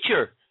called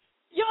preacher.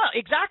 Yeah,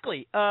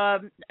 exactly.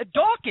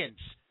 Dawkins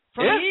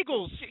from the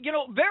Eagles,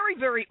 very,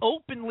 very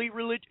openly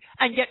religious,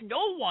 and yet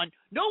no one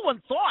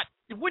thought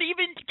would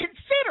even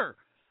consider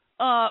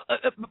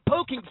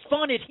poking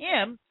fun at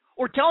him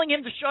or telling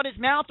him to shut his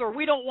mouth, or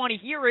we don't want to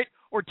hear it,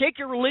 or take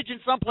your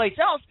religion someplace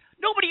else.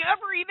 Nobody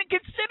ever even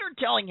considered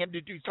telling him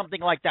to do something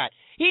like that.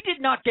 He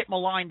did not get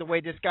maligned the way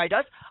this guy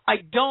does. I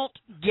don't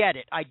get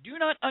it. I do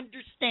not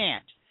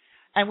understand.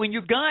 And when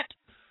you've got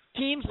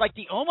teams like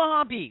the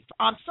Omaha Beef,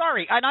 I'm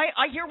sorry, and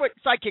I hear what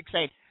Sidekick's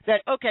saying,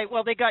 that, okay,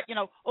 well, they got,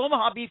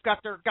 Omaha Beef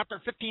got their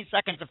 15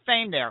 seconds of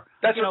fame there,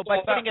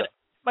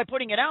 by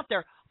putting it out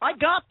there. I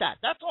got that.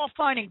 That's all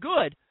fine and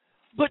good.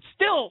 But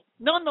still,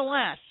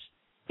 nonetheless,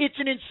 it's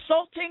an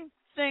insulting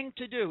thing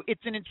to do.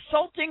 It's an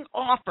insulting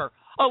offer.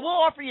 Oh, we'll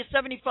offer you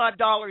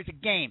 $75 a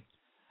game.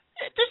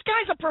 This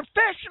guy's a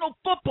professional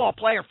football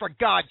player, for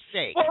God's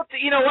sake. Well,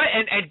 you know what?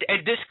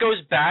 And this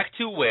goes back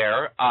to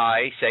where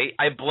I say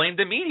I blame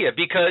the media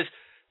because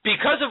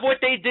of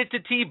what they did to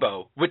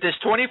Tebow with this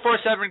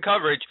 24/7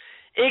 coverage,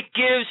 it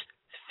gives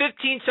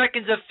 15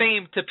 seconds of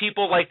fame to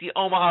people like the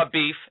Omaha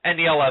Beef and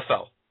the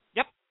LFL.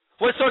 Yep.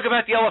 Let's talk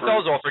about the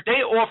LFL's offer.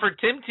 They offered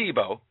Tim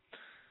Tebow,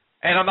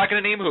 and I'm not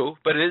going to name who,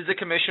 but it is the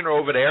commissioner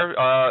over there,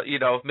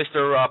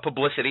 Mr.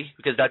 Publicity,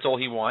 because that's all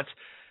he wants.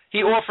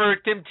 He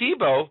offered Tim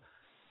Tebow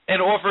an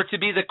offer to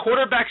be the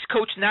quarterback's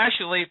coach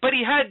nationally, but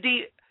he had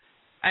he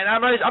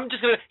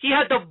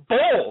had the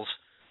balls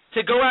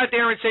to go out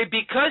there and say,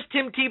 because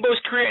Tim Tebow's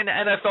career in the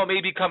NFL may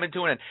be coming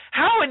to an end.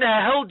 How in the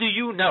hell do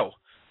you know?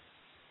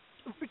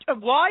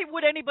 Why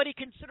would anybody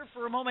consider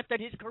for a moment that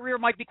his career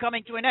might be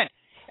coming to an end?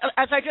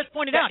 As I just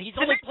pointed out, he's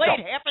only played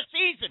half a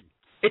season.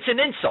 It's an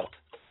insult.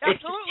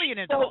 Absolutely an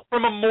insult.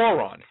 From a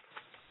moron.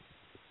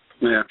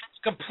 Yeah. It's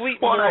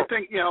complete moron. Well, I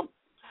think,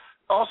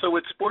 also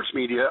with sports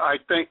media, I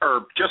think,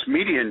 or just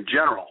media in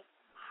general,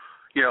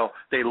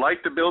 they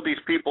like to build these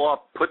people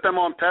up, put them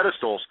on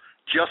pedestals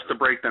just to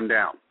break them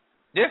down.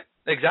 Yeah,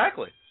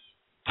 exactly.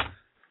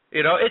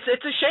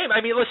 It's a shame.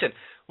 I mean, listen,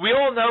 we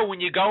all know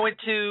when you go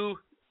into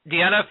the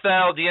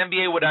NFL, the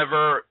NBA,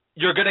 whatever,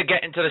 you're going to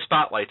get into the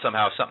spotlight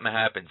somehow. Something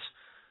happens.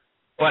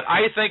 But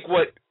I think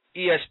what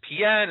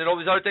ESPN and all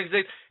these other things,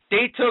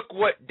 they took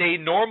what they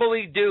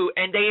normally do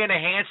and they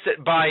enhanced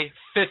it by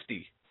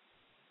 50.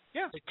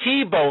 Yeah. The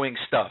T-bowing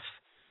stuff.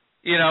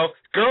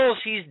 Girls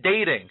he's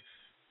dating.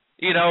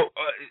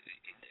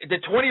 The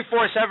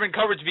 24/7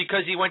 coverage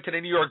because he went to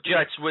the New York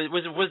Jets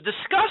was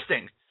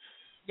disgusting.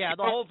 Yeah,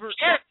 the whole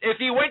if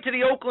he went to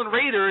the Oakland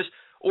Raiders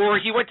or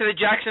he went to the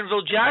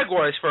Jacksonville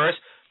Jaguars first,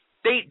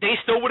 they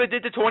still would have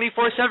did the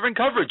 24/7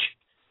 coverage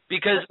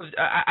because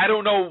I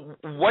don't know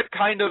what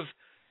kind of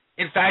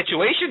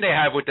infatuation they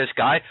have with this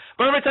guy.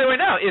 But I'm going to tell you right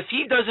now, if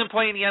he doesn't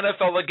play in the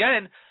NFL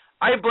again,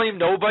 I blame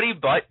nobody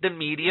but the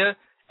media,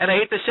 and I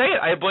hate to say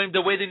it, I blame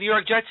the way the New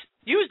York Jets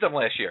used him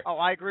last year. Oh,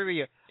 I agree with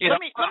you.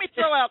 Let me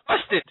throw out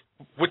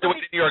with the way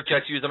the New York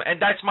Jets use them, and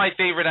that's my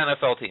favorite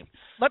NFL team.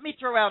 Let me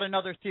throw out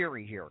another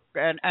theory here,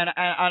 and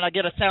I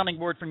get a sounding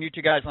board from you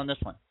two guys on this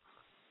one.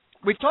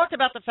 We've talked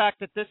about the fact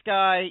that this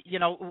guy,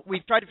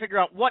 we've tried to figure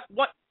out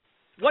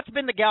what's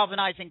been the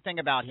galvanizing thing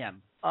about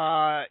him.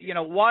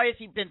 Why is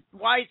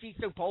he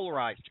so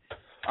polarized?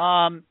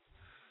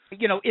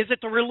 Is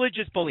it the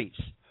religious beliefs?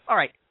 All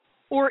right.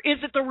 Or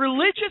is it the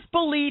religious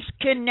beliefs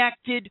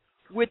connected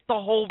with the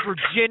whole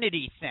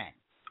virginity thing?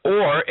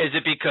 Or is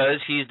it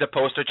because he's the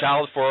poster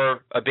child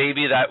for a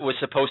baby that was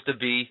supposed to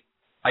be,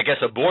 I guess,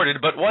 aborted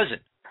but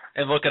wasn't?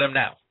 And look at him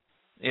now,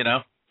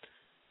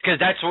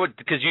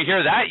 Because you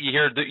hear that, you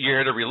hear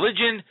the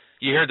religion,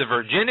 you hear the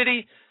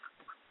virginity.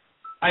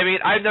 I mean,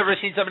 I've never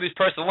seen somebody's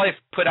personal life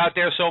put out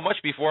there so much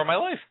before in my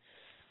life.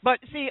 But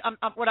see,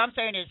 what I'm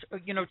saying is,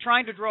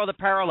 trying to draw the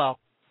parallel,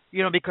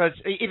 because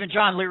even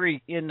John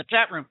Leary in the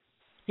chat room,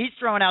 he's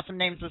throwing out some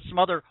names of some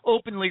other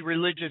openly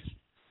religious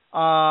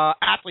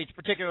athletes,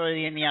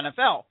 particularly in the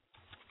NFL,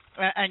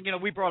 and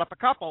we brought up a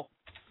couple.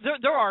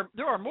 There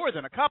are more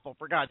than a couple,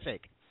 for God's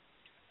sake.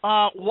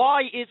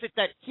 Why is it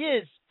that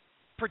his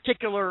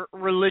particular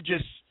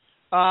religious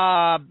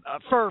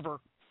fervor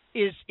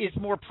is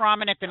more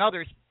prominent than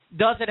others?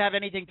 Does it have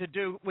anything to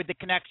do with the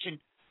connection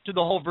to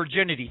the whole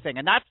virginity thing?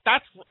 And that's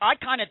I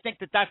kind of think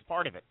that's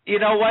part of it. You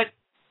know what?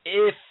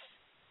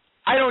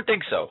 I don't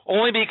think so.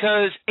 Only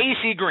because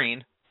AC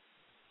Green,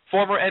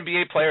 former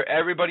NBA player,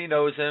 everybody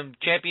knows him,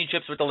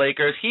 championships with the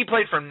Lakers. He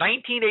played from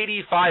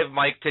 1985,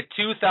 Mike, to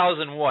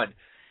 2001.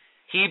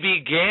 He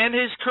began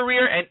his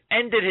career and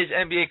ended his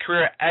NBA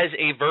career as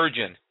a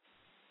virgin.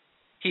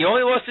 He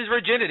only lost his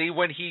virginity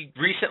when he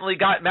recently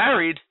got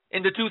married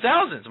in the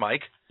 2000s,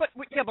 Mike. But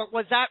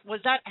was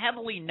that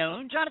heavily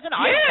known, Jonathan?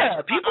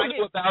 Yeah, people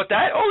knew about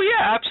that. Oh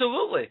yeah,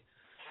 absolutely.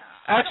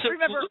 I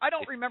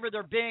don't remember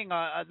there being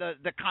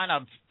the kind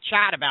of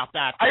chat about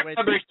that. I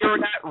remember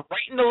hearing that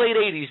right in the late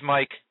 '80s,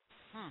 Mike.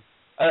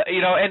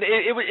 And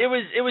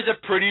it was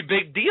a pretty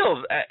big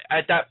deal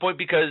at that point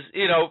because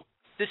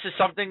this is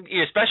something,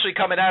 especially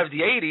coming out of the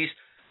 '80s,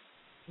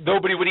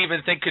 nobody would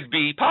even think could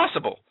be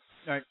possible.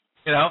 Right.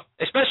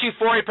 Especially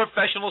for a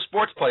professional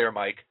sports player,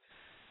 Mike.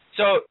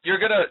 So you're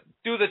gonna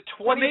do the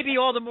 20. Well, maybe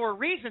all the more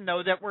reason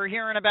though that we're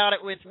hearing about it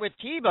with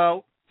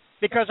Tebow,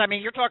 because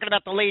you're talking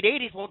about the late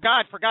 '80s. Well,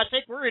 for God's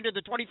sake, we're into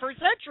the 21st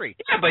century.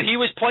 Yeah, but he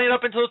was playing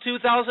up until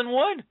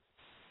 2001.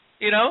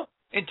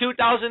 In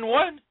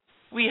 2001,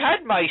 we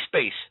had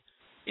MySpace.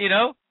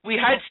 We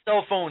had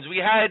cell phones. We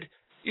had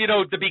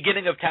the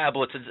beginning of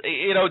tablets, and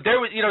there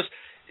was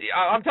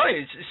I'm telling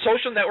you,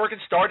 social networking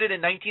started in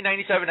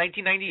 1997,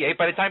 1998.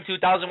 By the time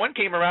 2001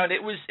 came around,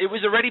 it was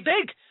already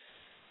big.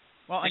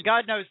 Well, and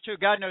God knows too.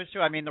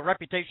 I mean, the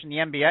reputation the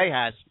NBA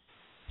has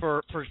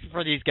for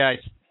these guys,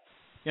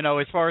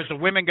 as far as the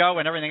women go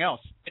and everything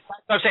else.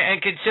 I'm saying,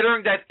 and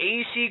considering that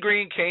AC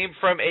Green came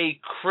from a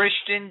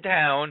Christian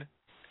town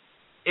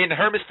in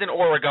Hermiston,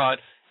 Oregon,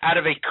 out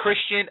of a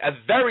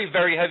very,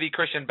 very heavy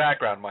Christian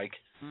background, Mike.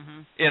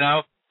 Mm-hmm.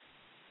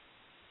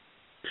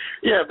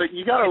 Yeah, but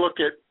you got to look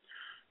at,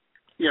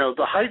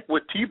 the hype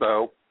with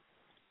Tebow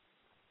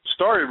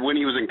started when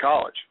he was in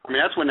college. I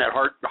mean, that's when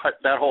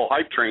that whole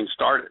hype train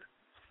started.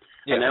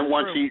 Yeah, and then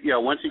once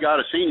he got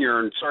a senior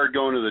and started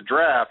going to the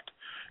draft,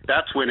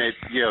 that's when it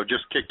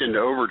just kicked into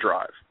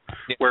overdrive.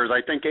 Yeah. Whereas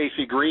I think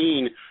AC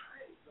Green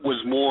was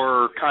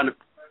more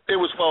it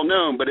was well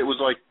known, but it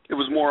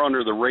was more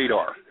under the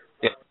radar.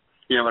 Yeah.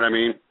 You know what I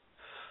mean?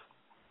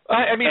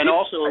 And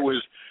also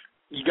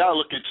you got to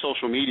look at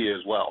social media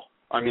as well.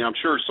 I mean, I'm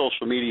sure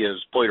social media has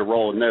played a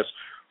role in this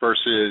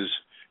versus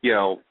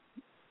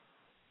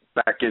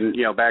back in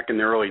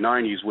the early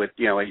 '90s with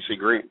AC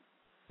Green.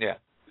 Yeah.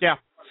 Yeah.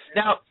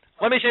 Now,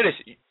 let me say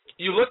this: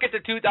 you look at the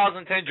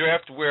 2010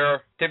 draft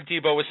where Tim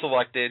Tebow was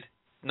selected,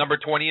 number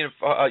 20 and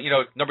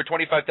number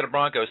 25 to the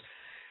Broncos.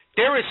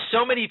 There is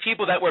so many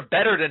people that were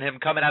better than him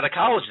coming out of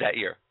college that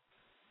year.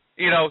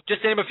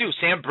 Just to name a few: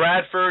 Sam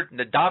Bradford,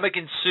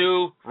 Ndamukong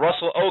Suh,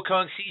 Russell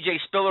Okung, C.J.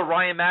 Spiller,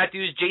 Ryan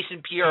Matthews,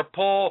 Jason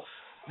Pierre-Paul,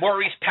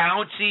 Maurice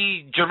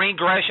Pouncey, Jermaine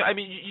Gresham. I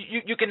mean,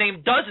 you can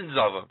name dozens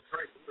of them.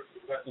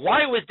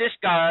 Why was this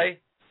guy,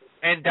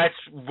 and that's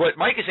what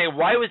Mike is saying,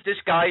 why was this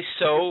guy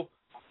so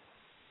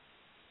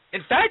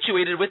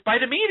infatuated with by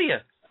the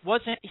media.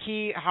 Wasn't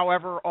he,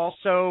 however,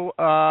 also,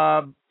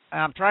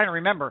 I'm trying to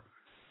remember,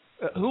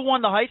 who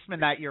won the Heisman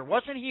that year?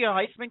 Wasn't he a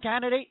Heisman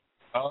candidate?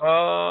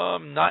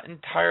 Not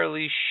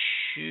entirely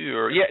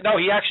sure. Yeah, no,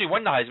 he actually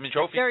won the Heisman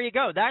Trophy. There you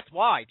go. That's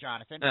why,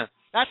 Jonathan. Yeah.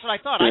 That's what I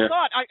thought. Yeah.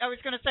 I was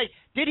going to say,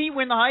 did he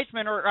win the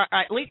Heisman, or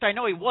at least I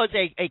know he was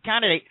a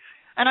candidate,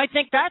 and I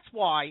think that's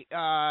why,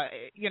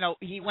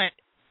 he went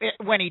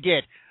when he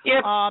did. Yeah.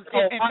 In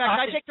fact,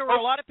 I think there were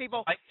a lot of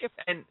people.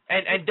 And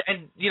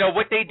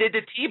what they did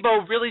to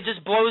Tebow really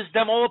just blows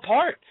them all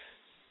apart.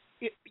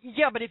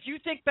 Yeah, but if you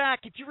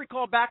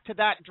recall back to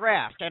that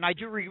draft, and I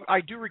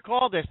do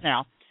recall this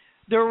now,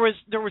 there was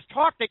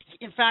talk that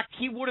in fact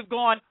he would have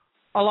gone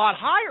a lot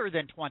higher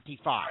than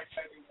 25.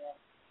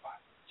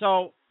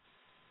 So,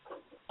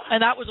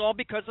 and that was all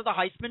because of the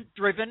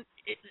Heisman-driven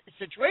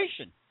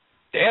situation.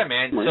 Yeah,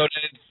 man. So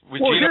then,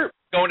 with Gino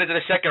going into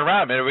the second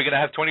round, man, are we going to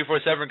have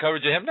 24/7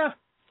 coverage of him now?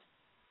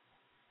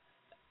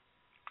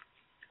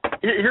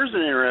 Here's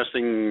an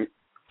interesting,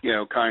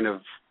 kind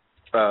of,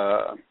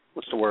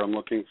 what's the word I'm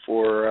looking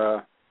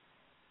for,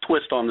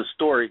 twist on the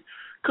story.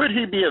 Could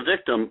he be a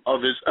victim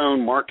of his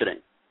own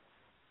marketing?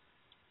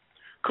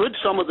 Could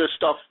some of this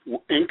stuff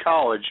in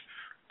college,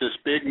 this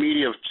big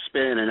media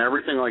spin and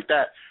everything like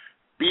that,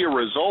 be a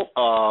result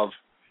of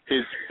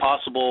his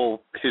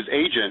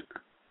agent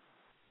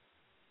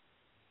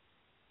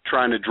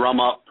trying to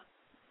drum up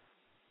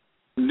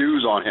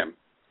news on him?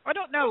 I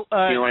don't know.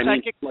 You know what I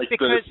mean?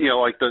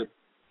 Because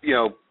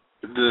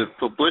The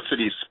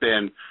publicity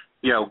spin,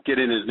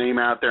 getting his name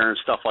out there and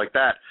stuff like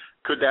that.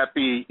 Could that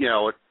be,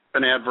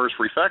 an adverse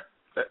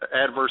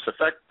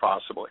effect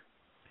possibly?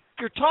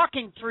 You're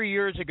talking 3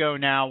 years ago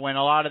now, when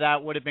a lot of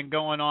that would have been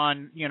going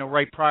on,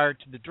 right prior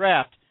to the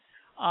draft.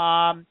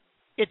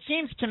 It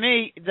seems to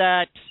me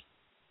that,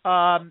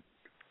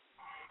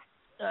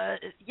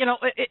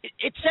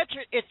 it's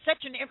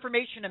such an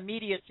information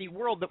immediacy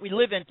world that we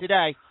live in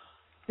today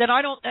that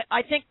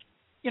I think,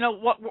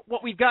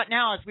 what we've got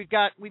now is we've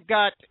got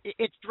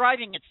it's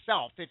driving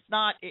itself. It's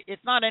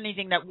not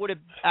anything that would have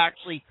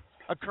actually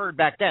occurred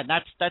back then.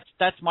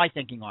 That's my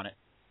thinking on it.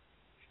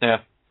 Yeah.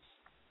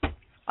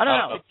 I don't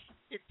know.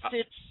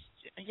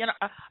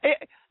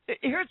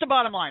 Here's the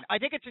bottom line. I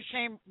think it's a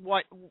shame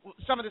what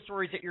some of the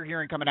stories that you're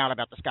hearing coming out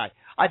about this guy.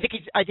 I think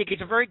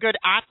he's a very good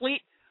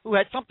athlete who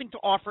had something to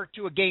offer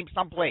to a game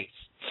someplace.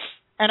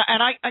 And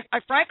I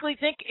frankly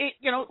think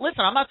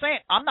listen, I'm not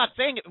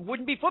saying it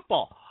wouldn't be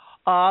football.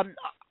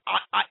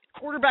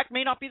 Quarterback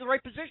may not be the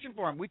right position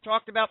for him. We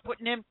talked about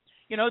putting him,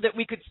 that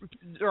we could,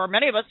 there are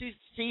many of us who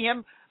see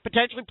him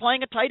potentially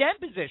playing a tight end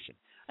position.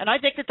 And I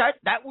think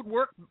that would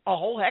work a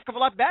whole heck of a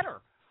lot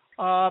better.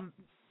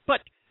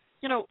 But,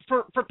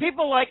 for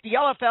people like the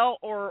LFL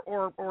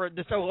or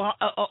this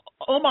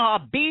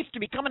Omaha Beef to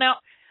be coming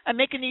out and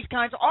making these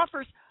kinds of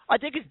offers, I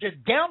think it's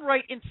just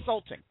downright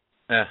insulting.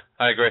 Yeah,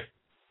 I agree.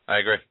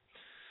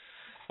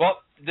 Well,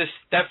 this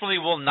definitely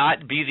will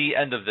not be the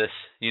end of this.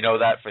 You know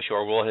that for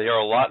sure. We'll hear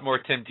a lot more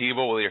Tim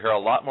Tebow. We'll hear a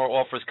lot more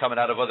offers coming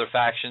out of other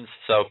factions.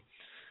 So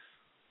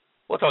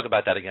we'll talk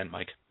about that again,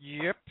 Mike.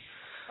 Yep.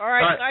 All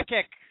right.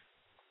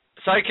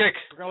 Sidekick.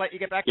 We're going to let you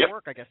get back to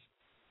work, I guess.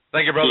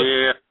 Thank you, brother.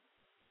 Yeah.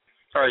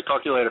 All right.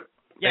 Talk to you later.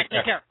 Yeah,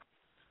 take care.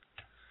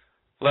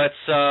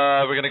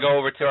 We're going to go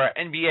over to our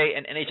NBA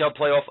and NHL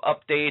playoff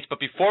updates. But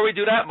before we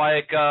do that,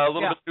 Mike, a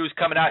little bit of news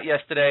coming out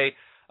yesterday.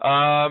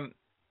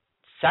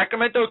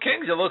 Sacramento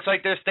Kings, it looks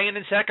like they're staying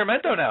in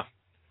Sacramento now.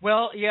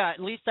 Well, yeah, at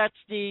least that's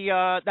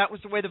that was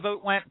the way the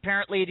vote went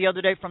apparently the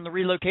other day from the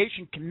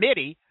relocation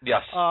committee.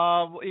 Yes.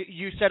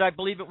 You said, I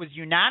believe it was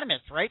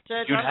unanimous, right?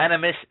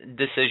 Unanimous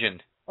decision.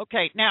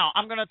 Okay, now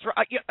I'm going to throw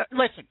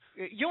listen,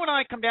 you and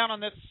I come down on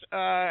this,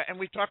 and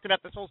we've talked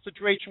about this whole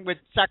situation with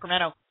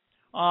Sacramento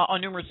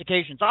on numerous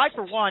occasions. I,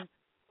 for one,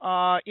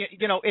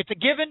 it's a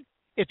given.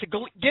 It's a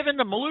given.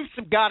 The Maloofs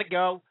have got to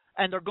go,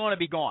 and they're going to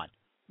be gone.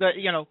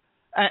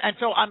 And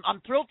so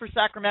I'm thrilled for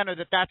Sacramento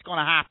that that's going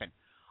to happen.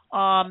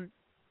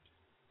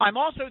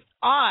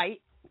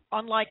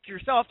 Unlike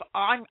yourself,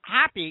 I'm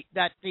happy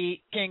that the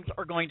Kings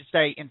are going to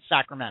stay in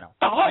Sacramento.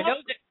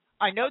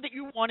 I know that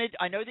you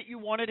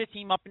wanted a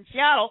team up in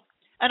Seattle,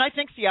 and I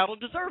think Seattle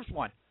deserves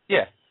one.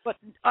 Yeah. But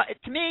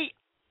to me,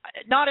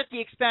 not at the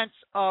expense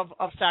of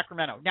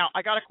Sacramento. Now,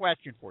 I got a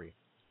question for you.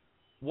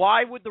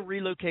 Why would the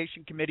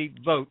relocation committee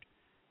vote,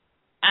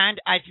 and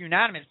as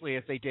unanimously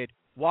as they did,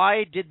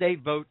 why did they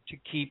vote to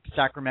keep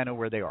Sacramento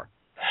where they are?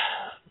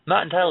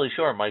 Not entirely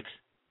sure, Mike.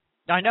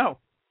 I know.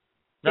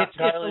 It's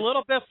a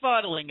little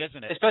befuddling,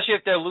 isn't it? Especially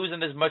if they're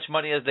losing as much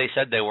money as they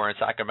said they were in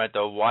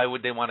Sacramento. Why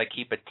would they want to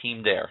keep a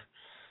team there?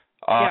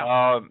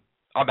 I'm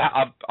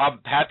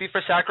happy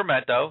for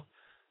Sacramento.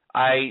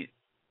 I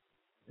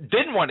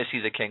didn't want to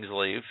see the Kings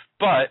leave,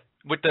 but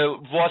with the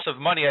loss of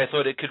money, I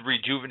thought it could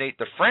rejuvenate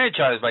the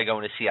franchise by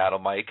going to Seattle,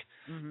 Mike.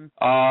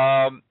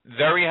 Mm-hmm.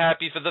 Very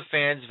happy for the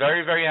fans.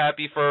 Very, very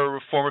happy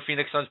for former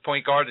Phoenix Suns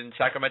point guard and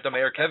Sacramento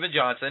Mayor Kevin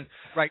Johnson.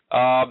 Right.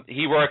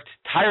 He worked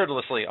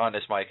tirelessly on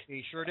this, Mike.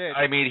 He sure did.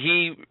 I mean,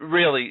 he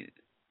really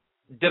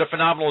did a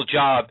phenomenal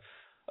job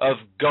of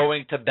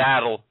going to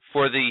battle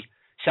for the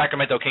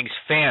Sacramento Kings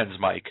fans,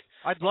 Mike.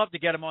 I'd love to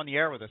get him on the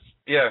air with us.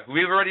 Yeah,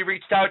 we've already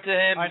reached out to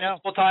him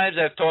multiple times.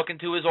 I've talked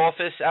to his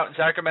office out in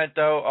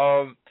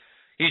Sacramento.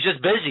 He's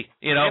just busy.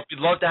 You know, we'd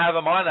love to have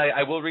him on.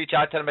 I will reach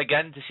out to him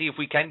again to see if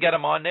we can get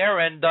him on there.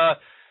 And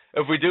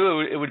if we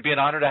do, it would be an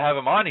honor to have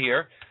him on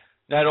here,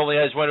 not only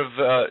as one of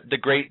the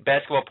great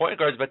basketball point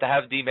guards, but to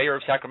have the mayor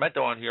of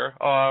Sacramento on here.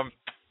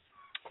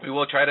 We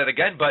will try that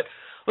again. But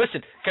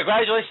listen,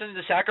 congratulations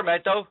to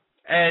Sacramento.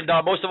 And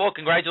most of all,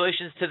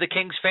 congratulations to the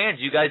Kings fans.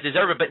 You guys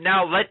deserve it. But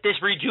now let this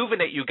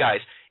rejuvenate you guys.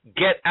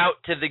 Get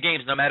out to the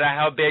games, no matter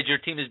how bad your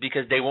team is,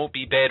 because they won't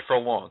be bad for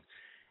long.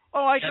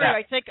 Oh, I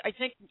agree. I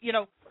think you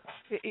know,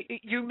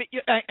 you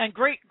and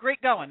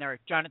great going there,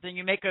 Jonathan.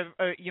 You make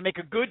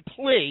a good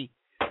plea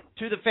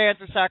to the fans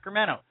of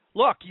Sacramento.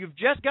 Look, you've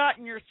just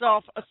gotten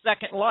yourself a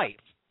second life.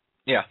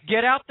 Yeah.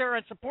 Get out there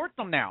and support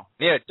them now.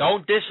 Yeah.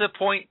 Don't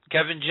disappoint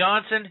Kevin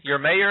Johnson, your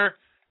mayor.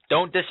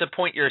 Don't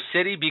disappoint your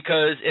city,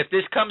 because if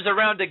this comes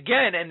around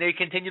again and they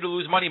continue to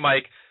lose money,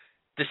 Mike,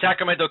 the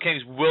Sacramento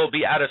Kings will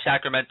be out of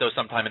Sacramento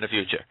sometime in the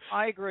future.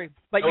 I agree.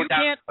 But no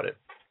doubt about it.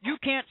 You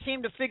can't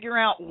seem to figure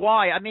out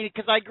why. I mean,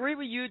 because I agree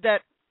with you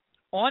that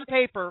on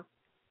paper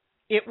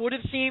it would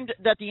have seemed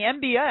that the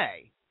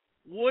NBA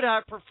would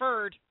have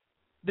preferred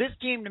this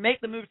team to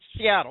make the move to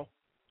Seattle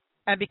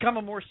and become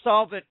a more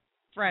solvent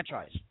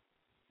franchise.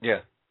 Yeah.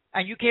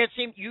 And you can't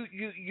seem you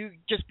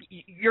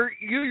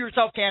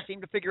yourself can't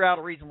seem to figure out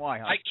a reason why.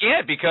 Huh? I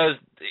can't, because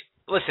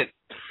listen,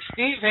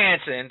 Steve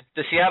Hansen,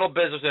 the Seattle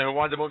businessman who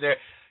wanted to move there,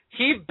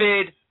 he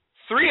bid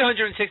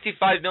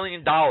 $365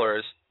 million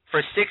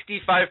for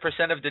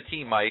 65% of the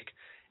team, Mike,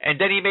 and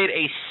then he made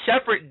a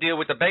separate deal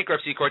with the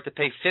bankruptcy court to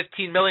pay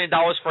 $15 million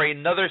for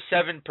another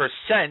 7%.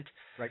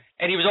 Right.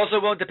 And he was also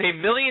willing to pay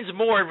millions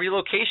more in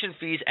relocation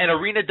fees and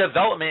arena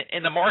development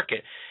in the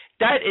market.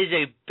 That is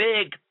a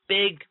big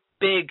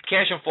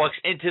cash influx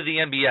into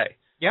the NBA.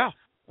 Yeah.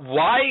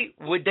 Why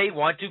would they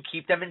want to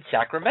keep them in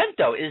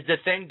Sacramento is the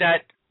thing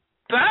that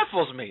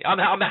baffles me. I'm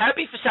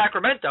happy for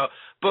Sacramento,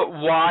 but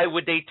why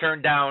would they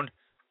turn down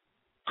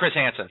Chris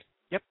Hansen?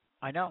 Yep,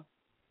 I know.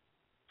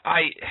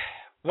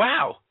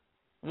 Wow.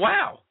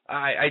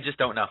 I just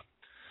don't know.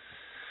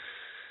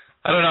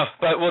 I don't know,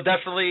 but we'll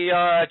definitely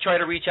try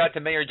to reach out to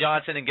Mayor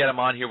Johnson and get him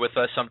on here with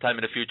us sometime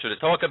in the future to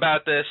talk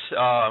about this.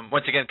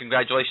 Once again,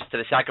 congratulations to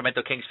the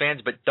Sacramento Kings fans,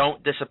 but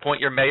don't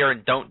disappoint your mayor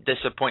and don't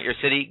disappoint your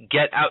city.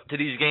 Get out to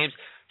these games,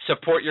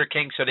 support your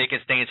Kings so they can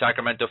stay in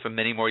Sacramento for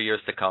many more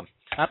years to come.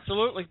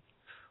 Absolutely.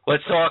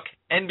 Let's talk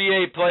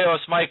NBA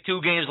playoffs, Mike.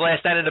 2 games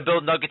last night in the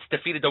Build. Nuggets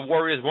defeated the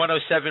Warriors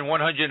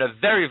 107-100 in a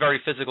very,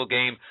 very physical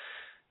game.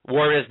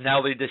 Warriors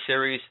now lead the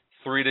series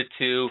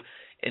 3-2.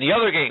 In the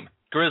other game,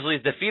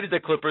 Grizzlies defeated the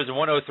Clippers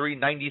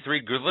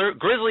 103-93.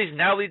 Grizzlies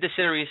now lead the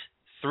series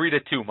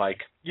 3-2,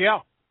 Mike. Yeah.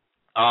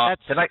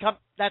 Tonight,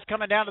 that's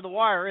coming down to the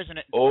wire, isn't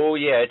it? Oh,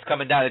 yeah, it's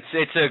coming down.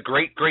 It's a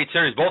great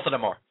series. Both of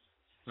them are.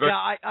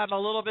 I'm a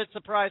little bit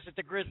surprised that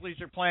the Grizzlies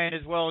are playing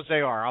as well as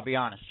they are, I'll be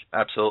honest.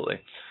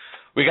 Absolutely.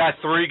 We got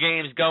 3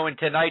 games going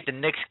tonight. The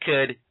Knicks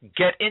could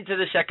get into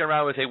the second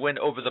round with a win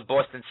over the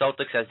Boston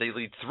Celtics as they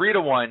lead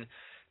 3-1.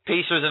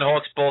 Pacers and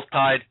Hawks both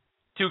tied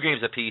 2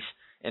 games apiece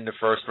in the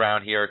first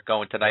round here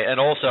going tonight. And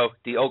also,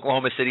 the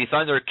Oklahoma City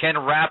Thunder can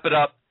wrap it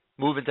up,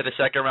 move into the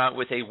second round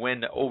with a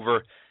win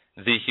over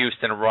the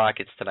Houston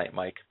Rockets tonight,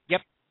 Mike.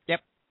 Yep.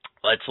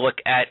 Let's look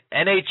at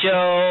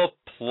NHL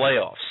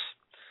Playoffs.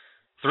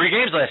 3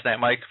 games last night,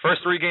 Mike.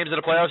 First 3 games of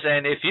the playoffs.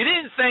 And if you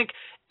didn't think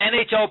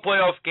NHL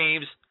playoff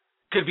games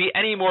could be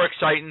any more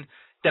exciting,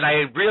 then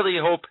I really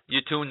hope you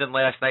tuned in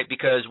last night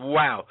because,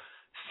 wow,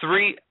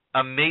 3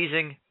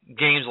 amazing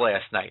games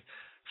last night.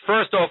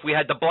 First off, we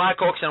had the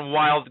Blackhawks and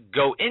Wild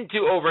go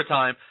into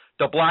overtime.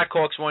 The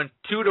Blackhawks won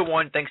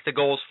 2-1 thanks to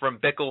goals from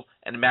Bickle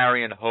and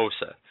Marian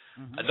Hossa.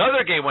 Mm-hmm.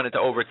 Another game went into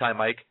overtime,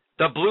 Mike.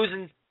 The Blues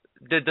and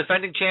the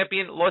defending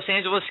champion Los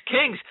Angeles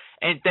Kings,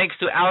 and thanks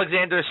to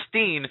Alexander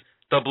Steen,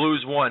 the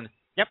Blues won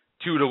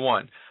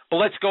 2-1. But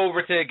let's go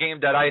over to a game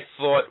that I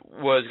thought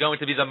was going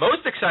to be the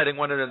most exciting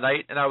one of the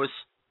night, and I was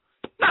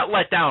not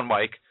let down,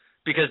 Mike,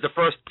 because the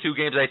first 2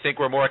 games I think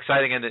were more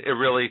exciting, and it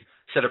really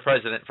set a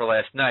precedent for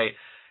last night.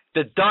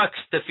 The Ducks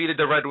defeated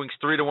the Red Wings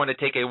 3-1 to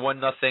take a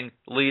 1-0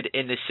 lead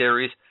in this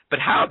series. But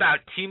how about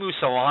Teemu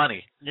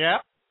Selanne? Yeah.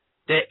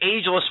 The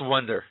ageless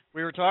wonder.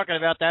 We were talking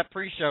about that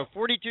pre-show.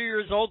 42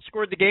 years old,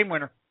 scored the game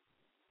winner.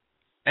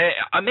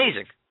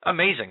 Amazing. I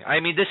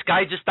mean, this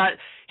guy just thought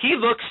he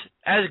looks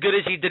as good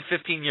as he did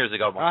 15 years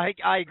ago, Mike.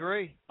 I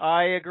agree.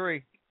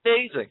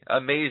 Amazing.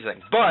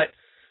 But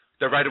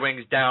the Red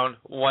Wings down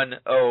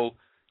 1-0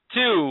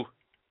 to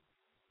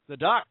the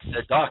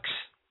Ducks.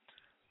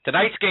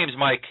 Tonight's games,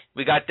 Mike,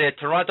 we got the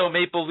Toronto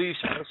Maple Leafs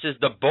versus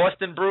the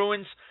Boston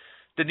Bruins,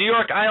 the New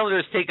York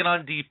Islanders taking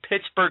on the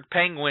Pittsburgh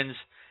Penguins,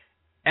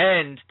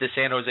 and the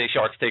San Jose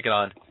Sharks taking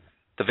on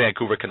the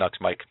Vancouver Canucks,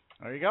 Mike.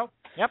 There you go.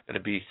 Yep. Going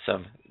to be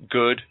some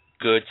good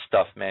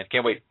stuff, man.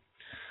 Can't wait.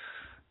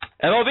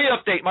 MLB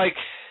update, Mike.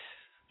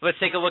 Let's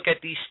take a look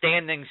at the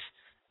standings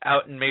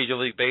out in Major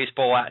League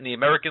Baseball. Out in the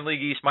American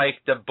League East, Mike,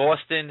 the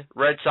Boston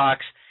Red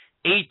Sox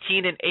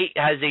 18-8,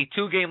 has a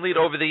 2-game lead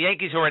over the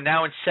Yankees, who are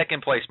now in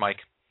second place, Mike.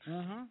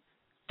 Mm-hmm.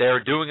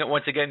 They're doing it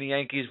once again, the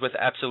Yankees, with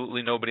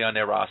absolutely nobody on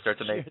their roster.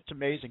 It's amazing. It's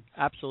amazing.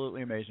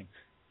 Absolutely amazing.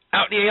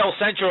 Out in the AL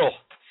Central,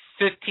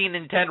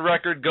 15-10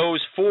 record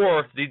goes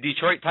for the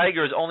Detroit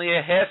Tigers. Only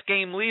a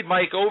half-game lead,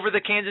 Mike, over the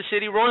Kansas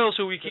City Royals,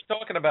 who we keep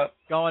talking about.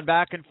 Going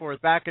back and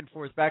forth, back and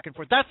forth, back and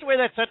forth. That's the way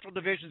that Central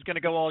Division is going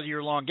to go all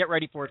year long. Get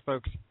ready for it,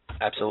 folks.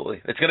 Absolutely.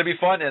 It's going to be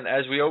fun, and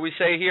as we always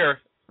say here,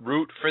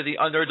 root for the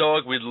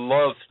underdog. We'd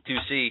love to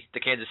see the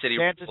Kansas City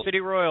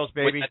Royals,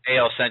 baby. With that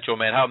AL Central,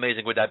 man. How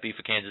amazing would that be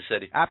for Kansas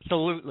City?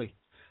 Absolutely.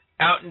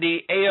 Out in the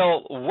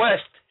AL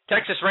West,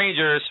 Texas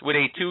Rangers with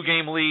a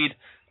 2-game lead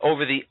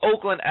over the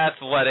Oakland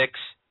Athletics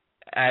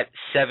at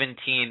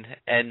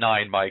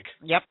 17-9, Mike.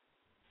 Yep.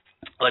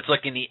 Let's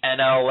look in the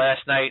NL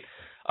last night.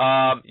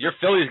 Your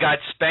Phillies got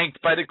spanked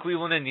by the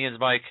Cleveland Indians,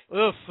 Mike.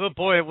 Oof, oh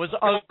boy, it was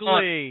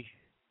ugly.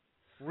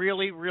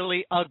 Really,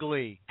 really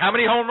ugly. How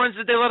many home runs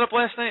did they let up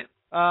last night?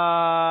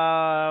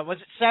 Was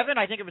it 7?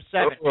 I think it was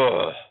 7.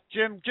 Ugh.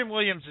 Jim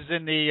Williams is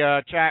in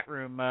the chat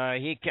room. I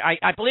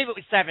believe it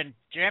was 7,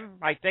 Jim,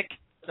 I think.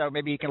 So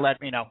maybe you can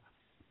let me know.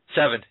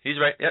 7. He's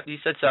right. Yep, he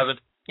said 7.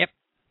 Yep.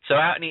 So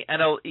out in the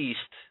NL East,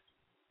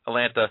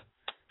 Atlanta,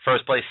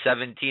 first place,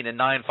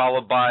 17-9,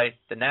 followed by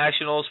the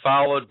Nationals,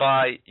 followed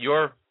by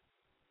your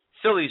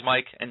Phillies,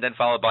 Mike, and then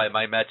followed by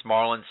my Mets,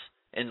 Marlins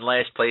in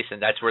last place,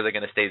 and that's where they're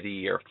going to stay the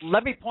year.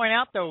 Let me point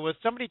out, though, will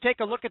somebody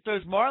take a look at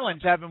those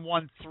Marlins having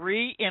won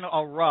 3 in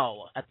a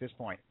row at this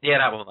point? Yeah,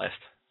 that won't last.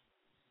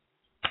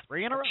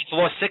 3 in a row? They've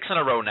lost 6 in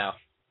a row now.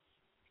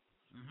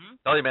 Mm-hmm.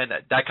 Tell you, man,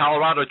 that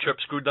Colorado trip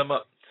screwed them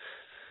up.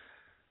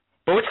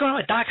 But what's going on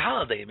with Doc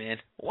Holliday, man?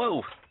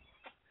 Whoa.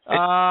 We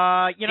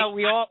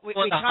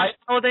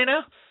Holiday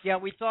now? Yeah,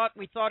 we thought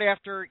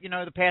after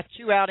the past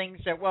 2 outings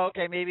that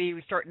okay, maybe he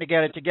was starting to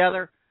get it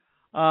together.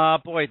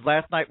 Boy,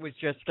 last night was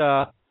just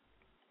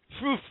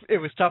it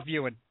was tough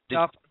viewing.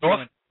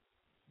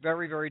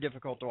 Very, very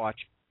difficult to watch.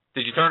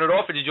 Did you turn it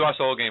off, or did you watch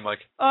the whole game, Mike?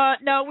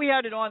 No, we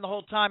had it on the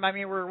whole time. I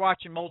mean, we were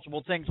watching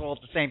multiple things all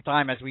at the same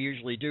time, as we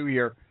usually do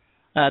here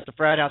at the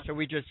frat house. So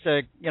we just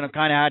kind of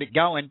had it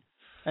going,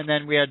 and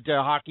then we had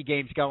hockey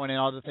games going and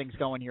other things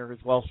going here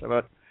as well. So,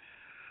 but.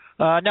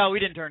 No, we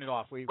didn't turn it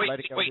off. We let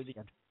it go to the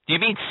end. Do you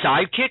mean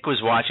Sidekick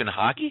was watching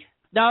hockey?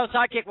 No,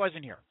 Sidekick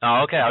wasn't here.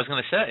 Oh, okay. I was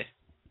going to say.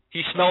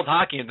 He smelled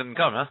hockey and didn't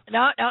come, huh?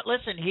 No,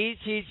 listen, he's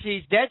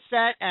dead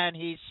set, and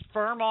he's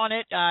firm on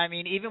it. I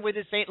mean, even with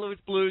his St. Louis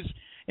Blues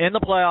in the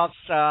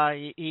playoffs,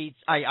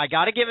 I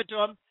got to give it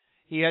to him.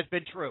 He has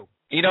been true.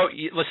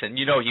 Listen,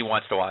 he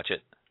wants to watch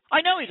it. I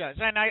know he does,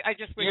 and I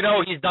just...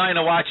 he's dying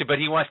to watch it, but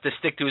he wants to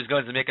stick to his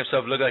guns and make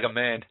himself look like a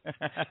man.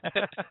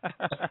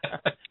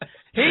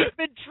 He's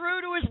been true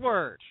to his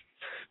word.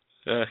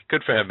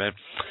 Good for him, man.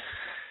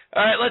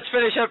 All right, let's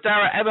finish up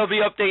our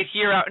MLB update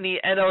here out in the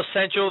NL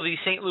Central. The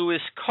St. Louis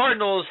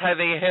Cardinals have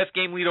a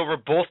half-game lead over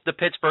both the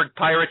Pittsburgh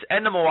Pirates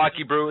and the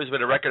Milwaukee Brewers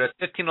with a record of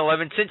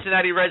 15-11.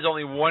 Cincinnati Reds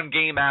only 1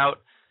 game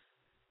out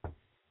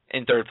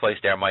in third place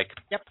there, Mike.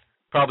 Yep.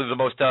 Probably the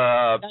most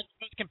that's the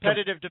most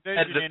competitive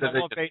division in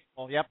all of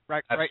baseball. Yep,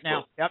 right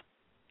now. Yep.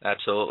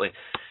 Absolutely.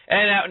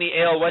 And out in the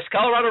AL West,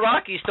 Colorado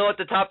Rockies still at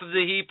the top of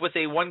the heap with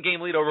a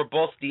 1-game lead over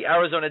both the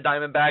Arizona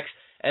Diamondbacks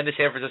and the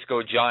San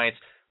Francisco Giants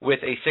with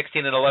a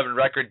 16-11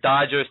 record.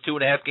 Dodgers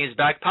 2.5 games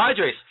back.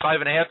 Padres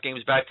 5.5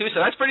 games back too.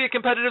 So that's pretty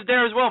competitive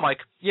there as well, Mike.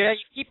 Yeah, you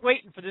keep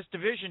waiting for this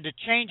division to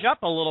change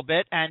up a little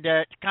bit and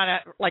to kind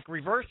of like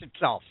reverse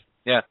itself.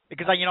 Yeah.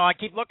 Because I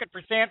keep looking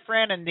for San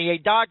Fran and the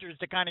Dodgers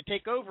to kind of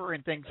take over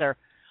and things there.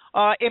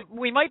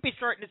 We might be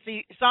starting to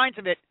see signs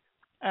of it.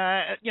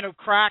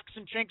 Cracks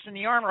and chinks in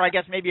the armor, I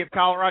guess, maybe of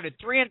Colorado.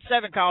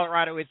 3-7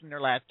 Colorado is in their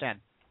last 10.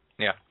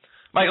 Yeah.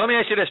 Mike, let me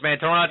ask you this, man.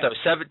 Toronto,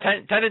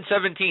 10-17,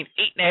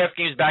 8.5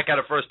 games back out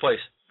of first place.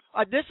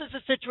 This is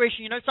a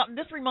situation, something.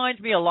 This reminds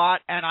me a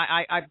lot, and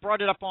I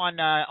brought it up on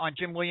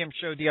Jim Williams'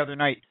 show the other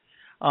night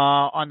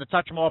on the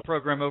Touch 'Em All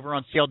program over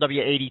on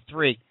CLW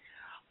 83.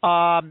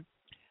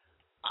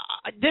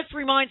 This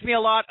reminds me a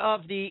lot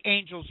of the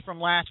Angels from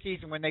last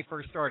season when they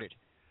first started.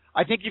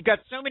 I think you've got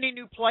so many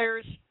new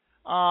players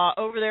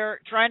over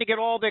there trying to get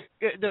all the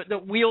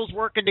wheels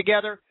working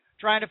together,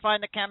 trying to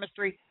find the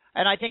chemistry,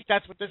 and I think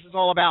that's what this is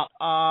all about.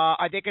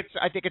 I think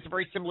it's a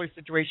very similar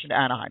situation to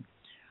Anaheim.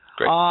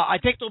 Great. I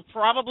think they'll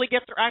probably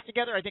get their act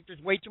together. I think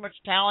there's way too much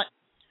talent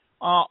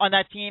on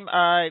that team,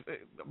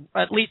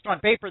 at least on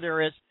paper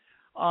there is.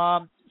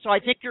 So I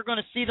think you're going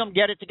to see them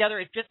get it together.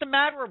 It's just a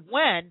matter of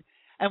when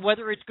and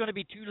whether it's going to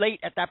be too late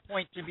at that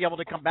point to be able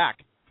to come back.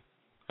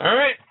 All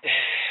right.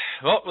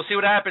 Well, we'll see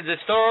what happens.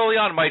 It's still early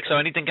on, Mike, so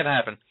anything can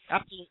happen.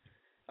 Absolutely.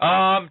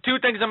 2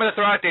 things I'm going to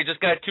throw out there.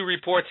 Just got 2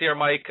 reports here,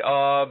 Mike.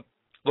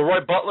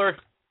 Leroy Butler,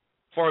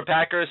 former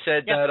Packer,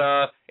 said that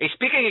a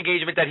speaking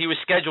engagement that he was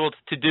scheduled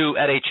to do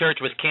at a church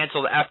was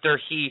canceled after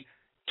he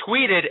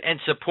tweeted and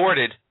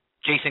supported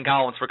Jason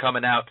Collins for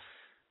coming out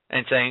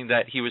and saying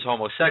that he was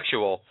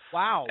homosexual.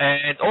 Wow.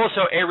 And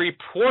also a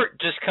report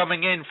just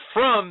coming in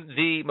from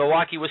the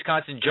Milwaukee,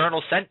 Wisconsin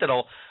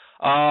Journal-Sentinel.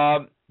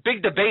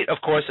 Big debate,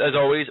 of course, as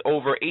always,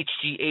 over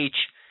HGH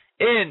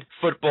in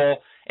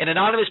football. An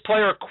anonymous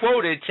player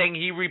quoted saying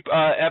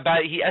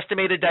he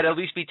estimated that at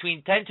least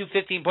between 10 to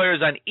 15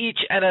 players on each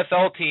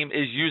NFL team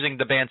is using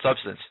the banned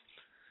substance.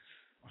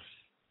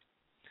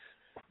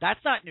 That's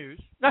not news.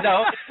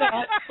 No, it's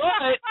not.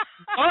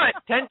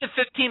 But 10 to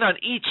 15 on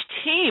each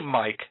team,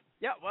 Mike.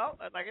 Yeah, well,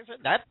 like I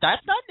said,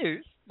 that's not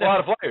news. A lot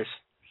of players.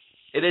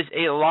 It is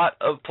a lot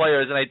of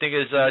players, and I think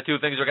is two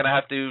things we're going to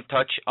have to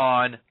touch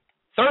on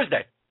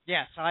Thursday.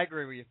 Yes, I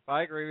agree with you.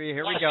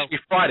 Here we go.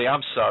 Friday.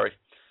 I'm sorry.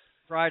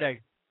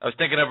 Friday. I was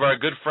thinking of our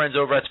good friends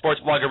over at Sports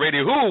Blogger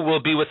Radio, who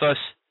will be with us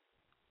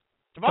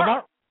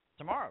tomorrow.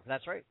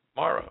 That's right.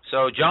 Tomorrow.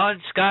 So,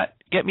 John, Scott,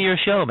 get me your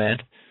show, man.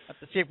 Have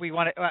to see if we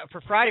want to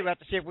for Friday. We have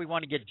to see if we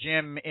want to get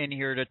Jim in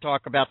here to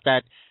talk about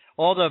that,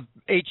 all the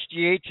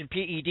HGH and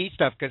PED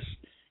stuff, because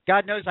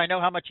God knows I know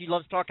how much he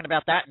loves talking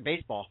about that in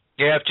baseball.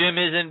 Yeah, if Jim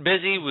isn't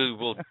busy, we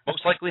will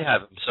most likely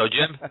have him. So,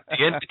 Jim,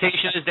 the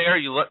invitation is there.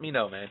 You let me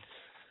know, man.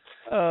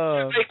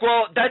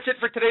 Well, that's it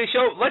for today's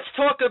show. Let's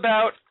talk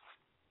about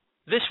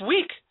this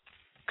week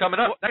coming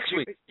up next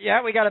week.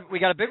 Yeah, we got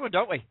a big one,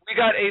 don't we? We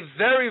got a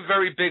very,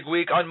 very big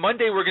week. On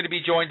Monday, we're going to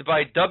be joined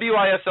by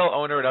WIFL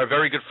owner and our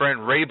very good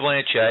friend Ray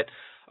Blanchette,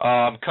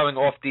 coming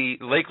off the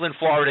Lakeland,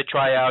 Florida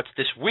tryouts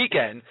this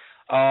weekend.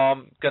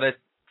 Going to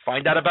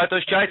find out about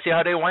those tryouts, see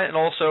how they went, and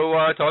also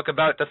talk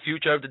about the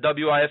future of the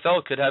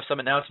WIFL. Could have some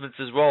announcements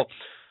as well.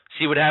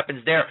 See what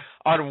happens there.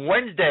 On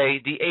Wednesday,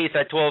 the 8th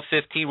at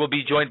 12:15, we'll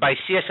be joined by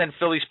CSN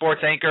Philly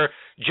sports anchor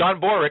John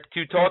Borick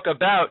to talk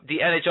about the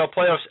NHL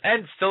Playoffs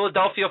and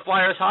Philadelphia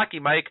Flyers hockey,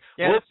 Mike.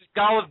 Yes. Will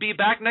Golov be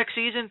back next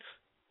season?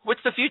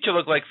 What's the future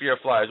look like for your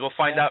Flyers? We'll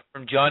find out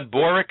from John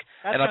Borick.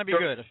 That's going to be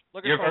good.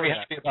 You're very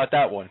happy about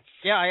that one.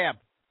 Yeah, I am.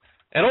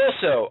 And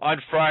also,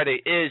 on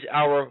Friday is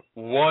our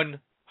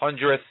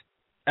 100th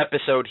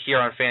episode here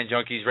on Fan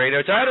Junkies Radio.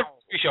 It's our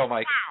show,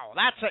 Mike. Wow,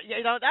 that's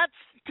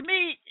to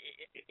me,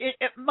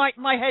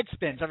 my head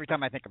spins every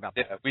time I think about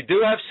that. Yeah, we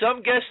do have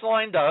some guests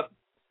lined up.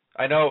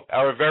 I know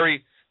our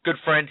very good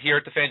friend here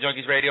at the Fan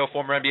Junkies Radio,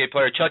 former NBA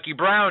player Chucky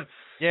Brown,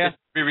 will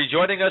be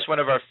rejoining us, one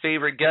of our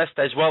favorite guests,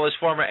 as well as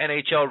former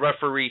NHL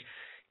referee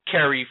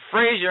Kerry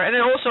Frazier. And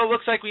it also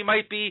looks like we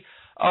might be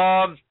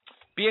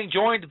being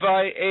joined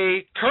by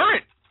a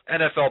current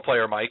NFL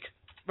player, Mike.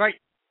 Right.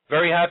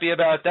 Very happy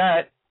about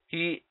that.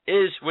 He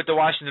is with the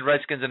Washington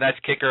Redskins, and that's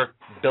kicker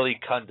Billy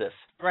Cundiff.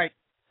 Right.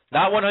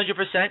 Not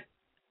 100%,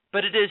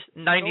 but it is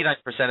 99%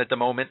 at the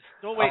moment.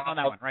 Still waiting on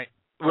that one, right.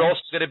 We're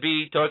also going to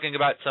be talking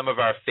about some of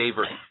our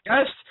favorite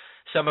guests,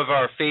 some of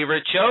our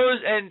favorite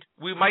shows, and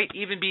we might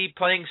even be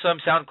playing some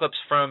sound clips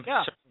from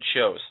certain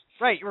shows.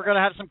 Right, we're going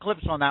to have some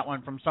clips on that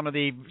one from some of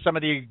the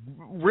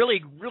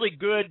really, really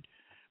good,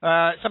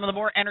 some of the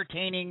more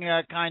entertaining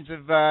kinds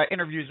of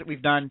interviews that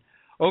we've done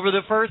over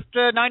the first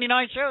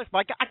 99 shows.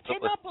 Mike, I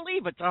cannot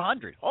believe it's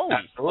 100. Holy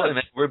Absolutely,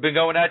 man. We've been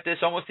going at this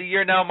almost a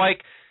year now,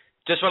 Mike.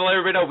 Just want to let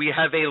everybody know we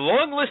have a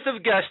long list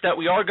of guests that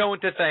we are going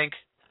to thank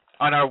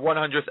on our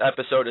 100th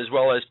episode, as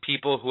well as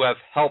people who have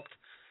helped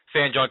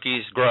Fan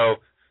Junkies grow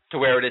to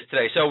where it is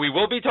today. So we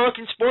will be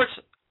talking sports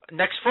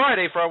next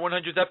Friday for our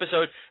 100th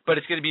episode, but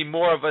it's going to be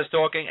more of us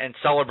talking and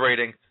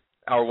celebrating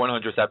our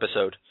 100th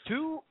episode.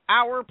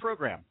 2-hour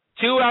program.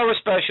 2-hour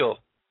special,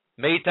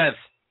 May 10th,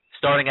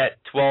 starting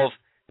at 12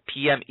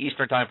 p.m.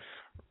 Eastern Time,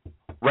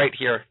 right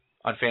here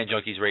on Fan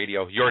Junkies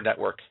Radio, your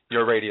network,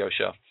 your radio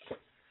show.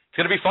 It's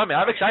going to be fun, man.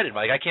 I'm excited,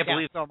 Mike. I can't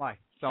believe it. So am I.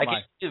 I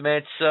can't believe it,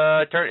 man.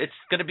 It's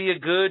going to be a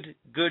good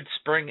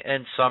spring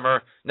and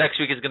summer. Next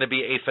week is going to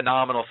be a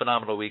phenomenal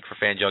week for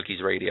Fan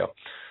Junkies Radio.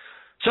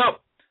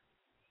 So,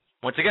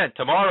 once again,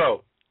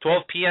 tomorrow,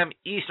 12 p.m.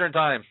 Eastern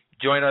Time,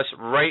 join us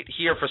right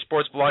here for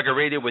Sports Blogger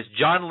Radio with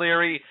John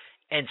Leary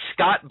and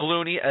Scott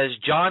Blooney as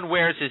John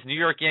wears his New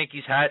York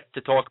Yankees hat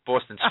to talk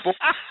Boston sports.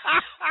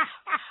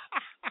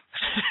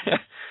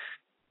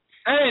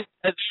 And,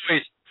 as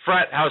always,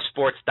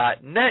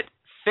 FratHouseSports.net.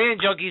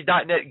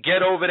 FanJunkies.net.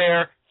 Get over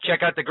there.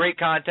 Check out the great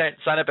content.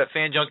 Sign up at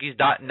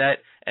FanJunkies.net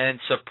and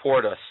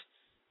support us.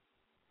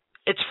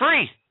 It's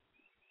free.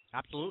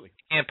 Absolutely.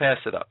 Can't pass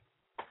it up.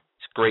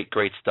 It's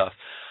great stuff.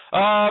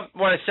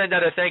 Want to send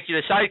out a thank you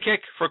to Sidekick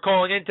for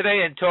calling in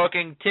today and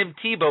talking Tim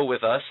Tebow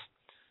with us,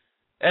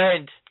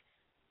 and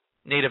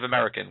Native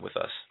American with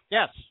us.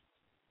 Yes.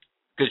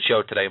 Good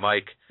show today,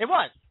 Mike. It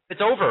was.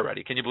 It's over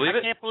already. Can you believe it?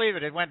 I can't believe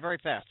it. It went very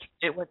fast.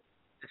 It went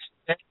as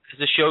fast as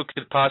the show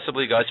could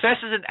possibly go. As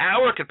fast as an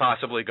hour could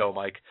possibly go,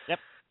 Mike. Yep.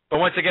 But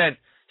once again,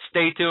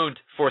 stay tuned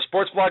for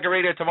Sports Blogger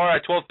Radio tomorrow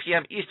at 12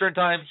 p.m. Eastern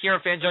Time here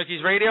on Fan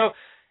Junkies Radio.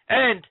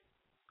 And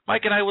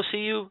Mike and I will see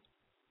you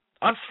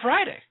on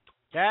Friday.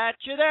 Catch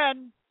you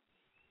then.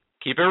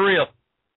 Keep it real.